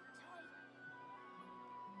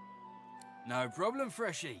 No problem,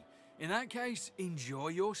 Freshie. In that case, enjoy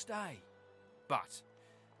your stay. But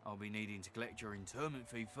I'll be needing to collect your interment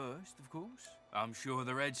fee first, of course. I'm sure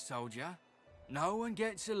the Reds told ya. No one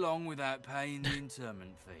gets along without paying the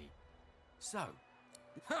interment fee. So,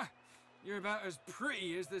 you're about as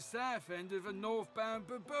pretty as the south end of a northbound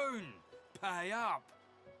baboon. Pay up.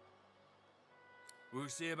 We'll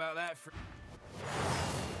see about that.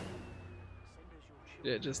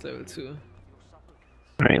 Yeah, just level 2.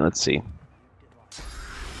 Alright, let's see.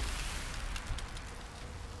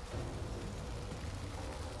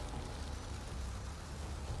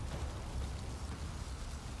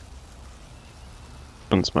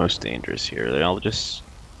 One's most dangerous here. They all just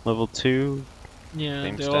level 2. Yeah,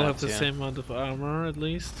 same they stats, all have the yeah. same amount of armor at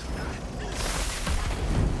least.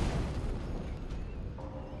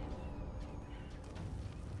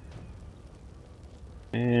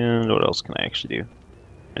 And what else can I actually do?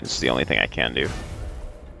 And it's the only thing I can do.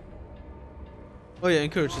 Oh yeah,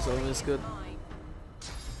 encourage is always good.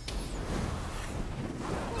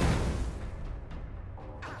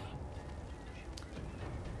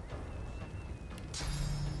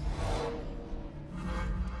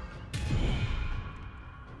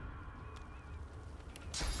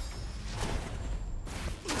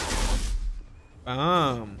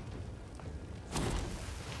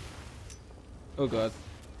 Oh god.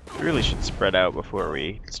 We really should spread out before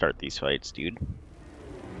we start these fights, dude.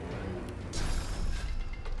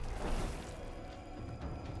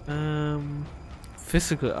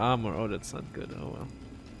 Physical armor. Oh, that's not good. Oh well.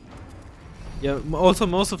 Yeah. Also,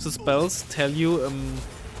 most of the spells tell you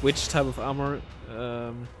which type of armor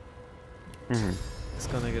is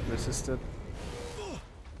gonna get resisted.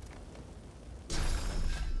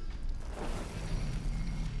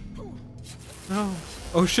 No.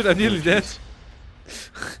 Oh shit! I'm nearly dead.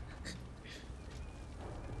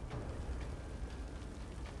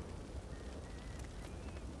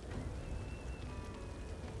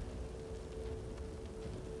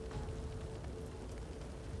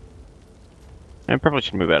 I probably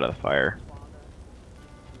should move out of the fire.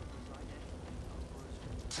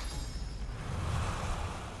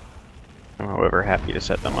 I'm however happy to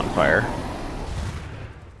set them on fire.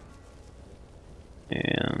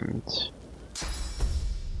 And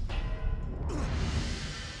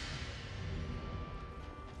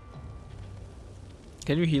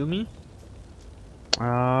can you heal me?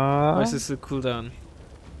 Or is this a cooldown?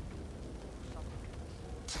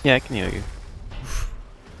 Yeah, I can heal you.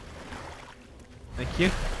 Thank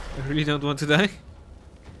you. I really don't want to die.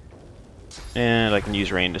 And I can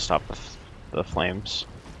use rain to stop the flames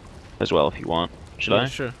as well if you want. Should I?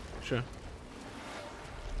 Sure, sure.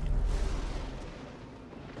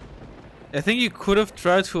 I think you could have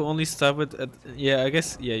tried to only stop it at... Yeah, I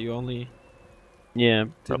guess, yeah, you only... Yeah,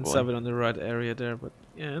 didn't probably. stop it on the right area there, but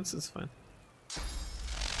yeah, it's fine.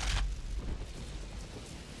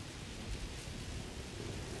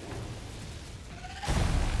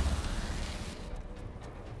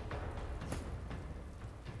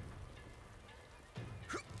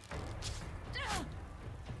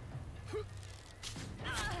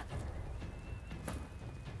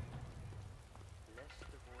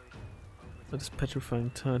 What is petrifying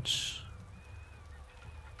touch?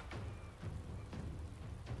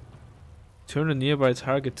 Turn a nearby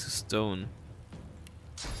target to stone.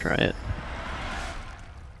 Try it.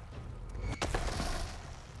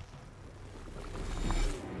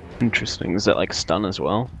 Interesting. Is that like stun as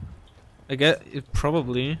well? I get it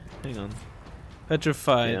probably. Hang on.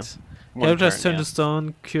 Petrified. Yeah. Characters turn to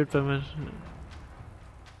stone, cured by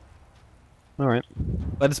Alright.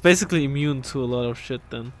 But it's basically immune to a lot of shit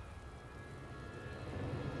then.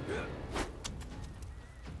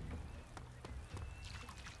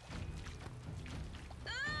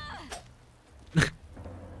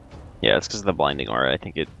 Yeah, it's because of the blinding aura. I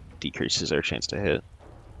think it decreases our chance to hit.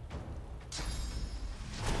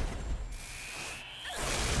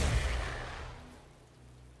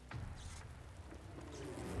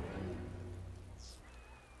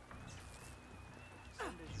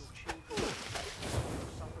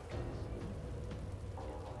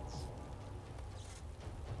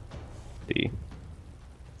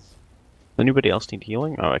 Anybody else need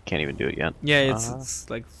healing? Oh, I can't even do it yet. Yeah, it's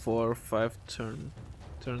like 4 or 5 turns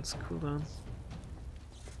cooldown.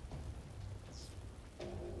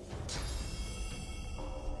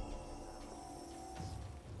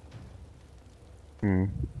 Hmm.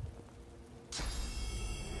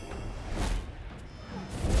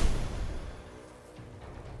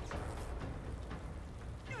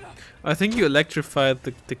 I think you electrified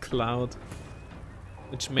the cloud,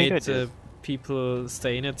 which made the people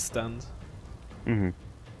stay in it stunned. Mm-hmm.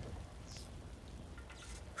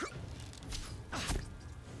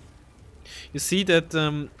 You see that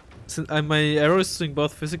since my arrow is doing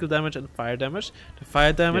both physical damage and fire damage, the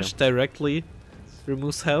fire damage directly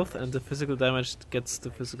removes health, and the physical damage gets the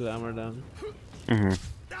physical armor down. Mm-hmm.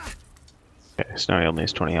 Okay, so now he only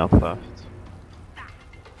has 20 health left.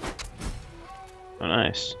 Oh,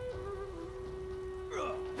 nice.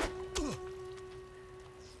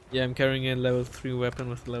 Yeah, I'm carrying a level 3 weapon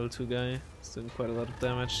with a level 2 guy. It's doing quite a lot of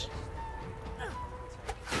damage.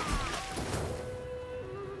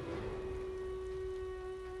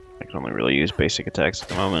 I can only really use basic attacks at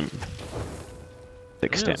the moment.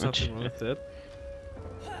 6 damage. Nothing wrong with that.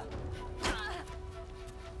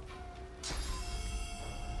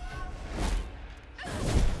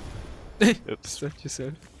 Oops, what you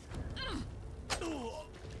said.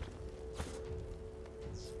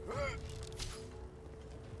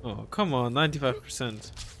 Oh, come on,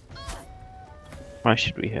 95%. Why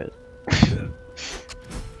should we hit?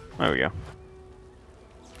 There we go.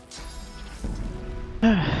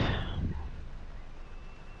 How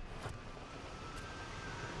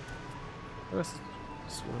does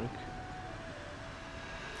this work?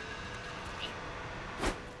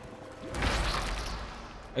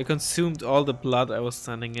 I consumed all the blood I was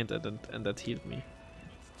standing in, and that healed me.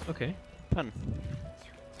 Okay. Fun.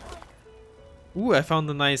 Ooh, I found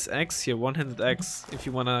a nice axe here, one-handed axe, if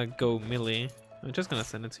you wanna go melee. I'm just gonna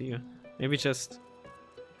send it to you. Maybe just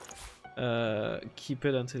keep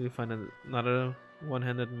it until you find another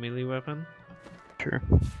one-handed melee weapon. Sure.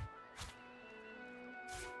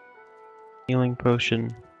 Healing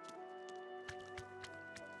potion.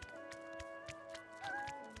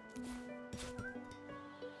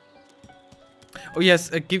 Oh yes,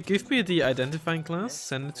 give me the identifying class,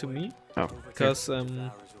 send it to me. Oh, because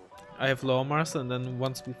I have Lawmaster, and then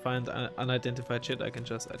once we find unidentified shit, I can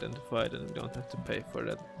just identify it, and we don't have to pay for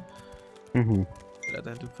that. Mm-hmm.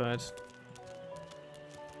 Identified.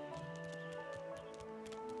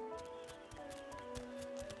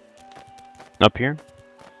 Up here?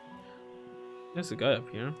 There's a guy up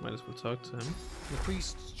here. Might as well talk to him. The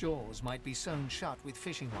priest's jaws might be sewn shut with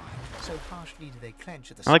fishing wire, so partially do they clench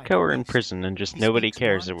at the I like sight how of we're in beast. prison and just He nobody speaks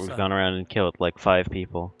cares one, that we've so- gone around and killed like 5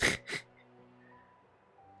 people.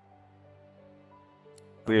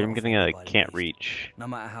 Weird, I'm getting a can't reach. No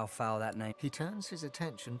matter how foul that name. He turns his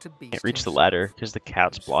attention to beast. Can't reach the ladder because the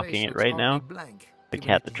cat's blocking it right now. The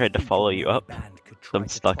cat that tried to follow you up. So I'm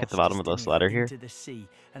stuck at the bottom of this ladder here. Into the sea,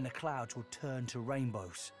 and the clouds will turn to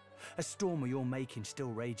rainbows. A storm of your making still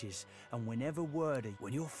rages, and whenever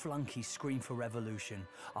when your flunkies scream for revolution,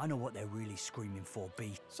 I know what they're really screaming for,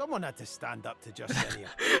 B. Someone had to stand up to Justinia.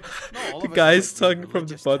 Not all The of us guy's are like talking from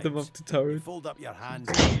the bottom of the tower. You fold up your hands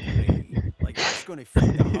and pray, like that's going to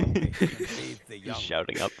feed the hungry and bathe the young. He's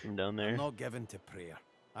shouting up from down there. I'm not given to prayer.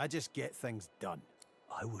 I just get things done.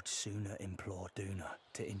 I would sooner implore Duna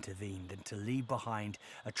to intervene than to leave behind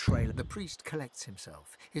a trail. The priest collects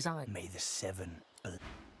himself. His eye. May the seven.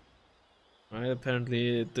 Right,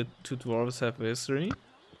 apparently the two dwarves have a history.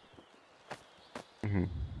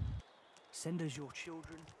 Send us your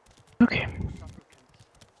children. Okay.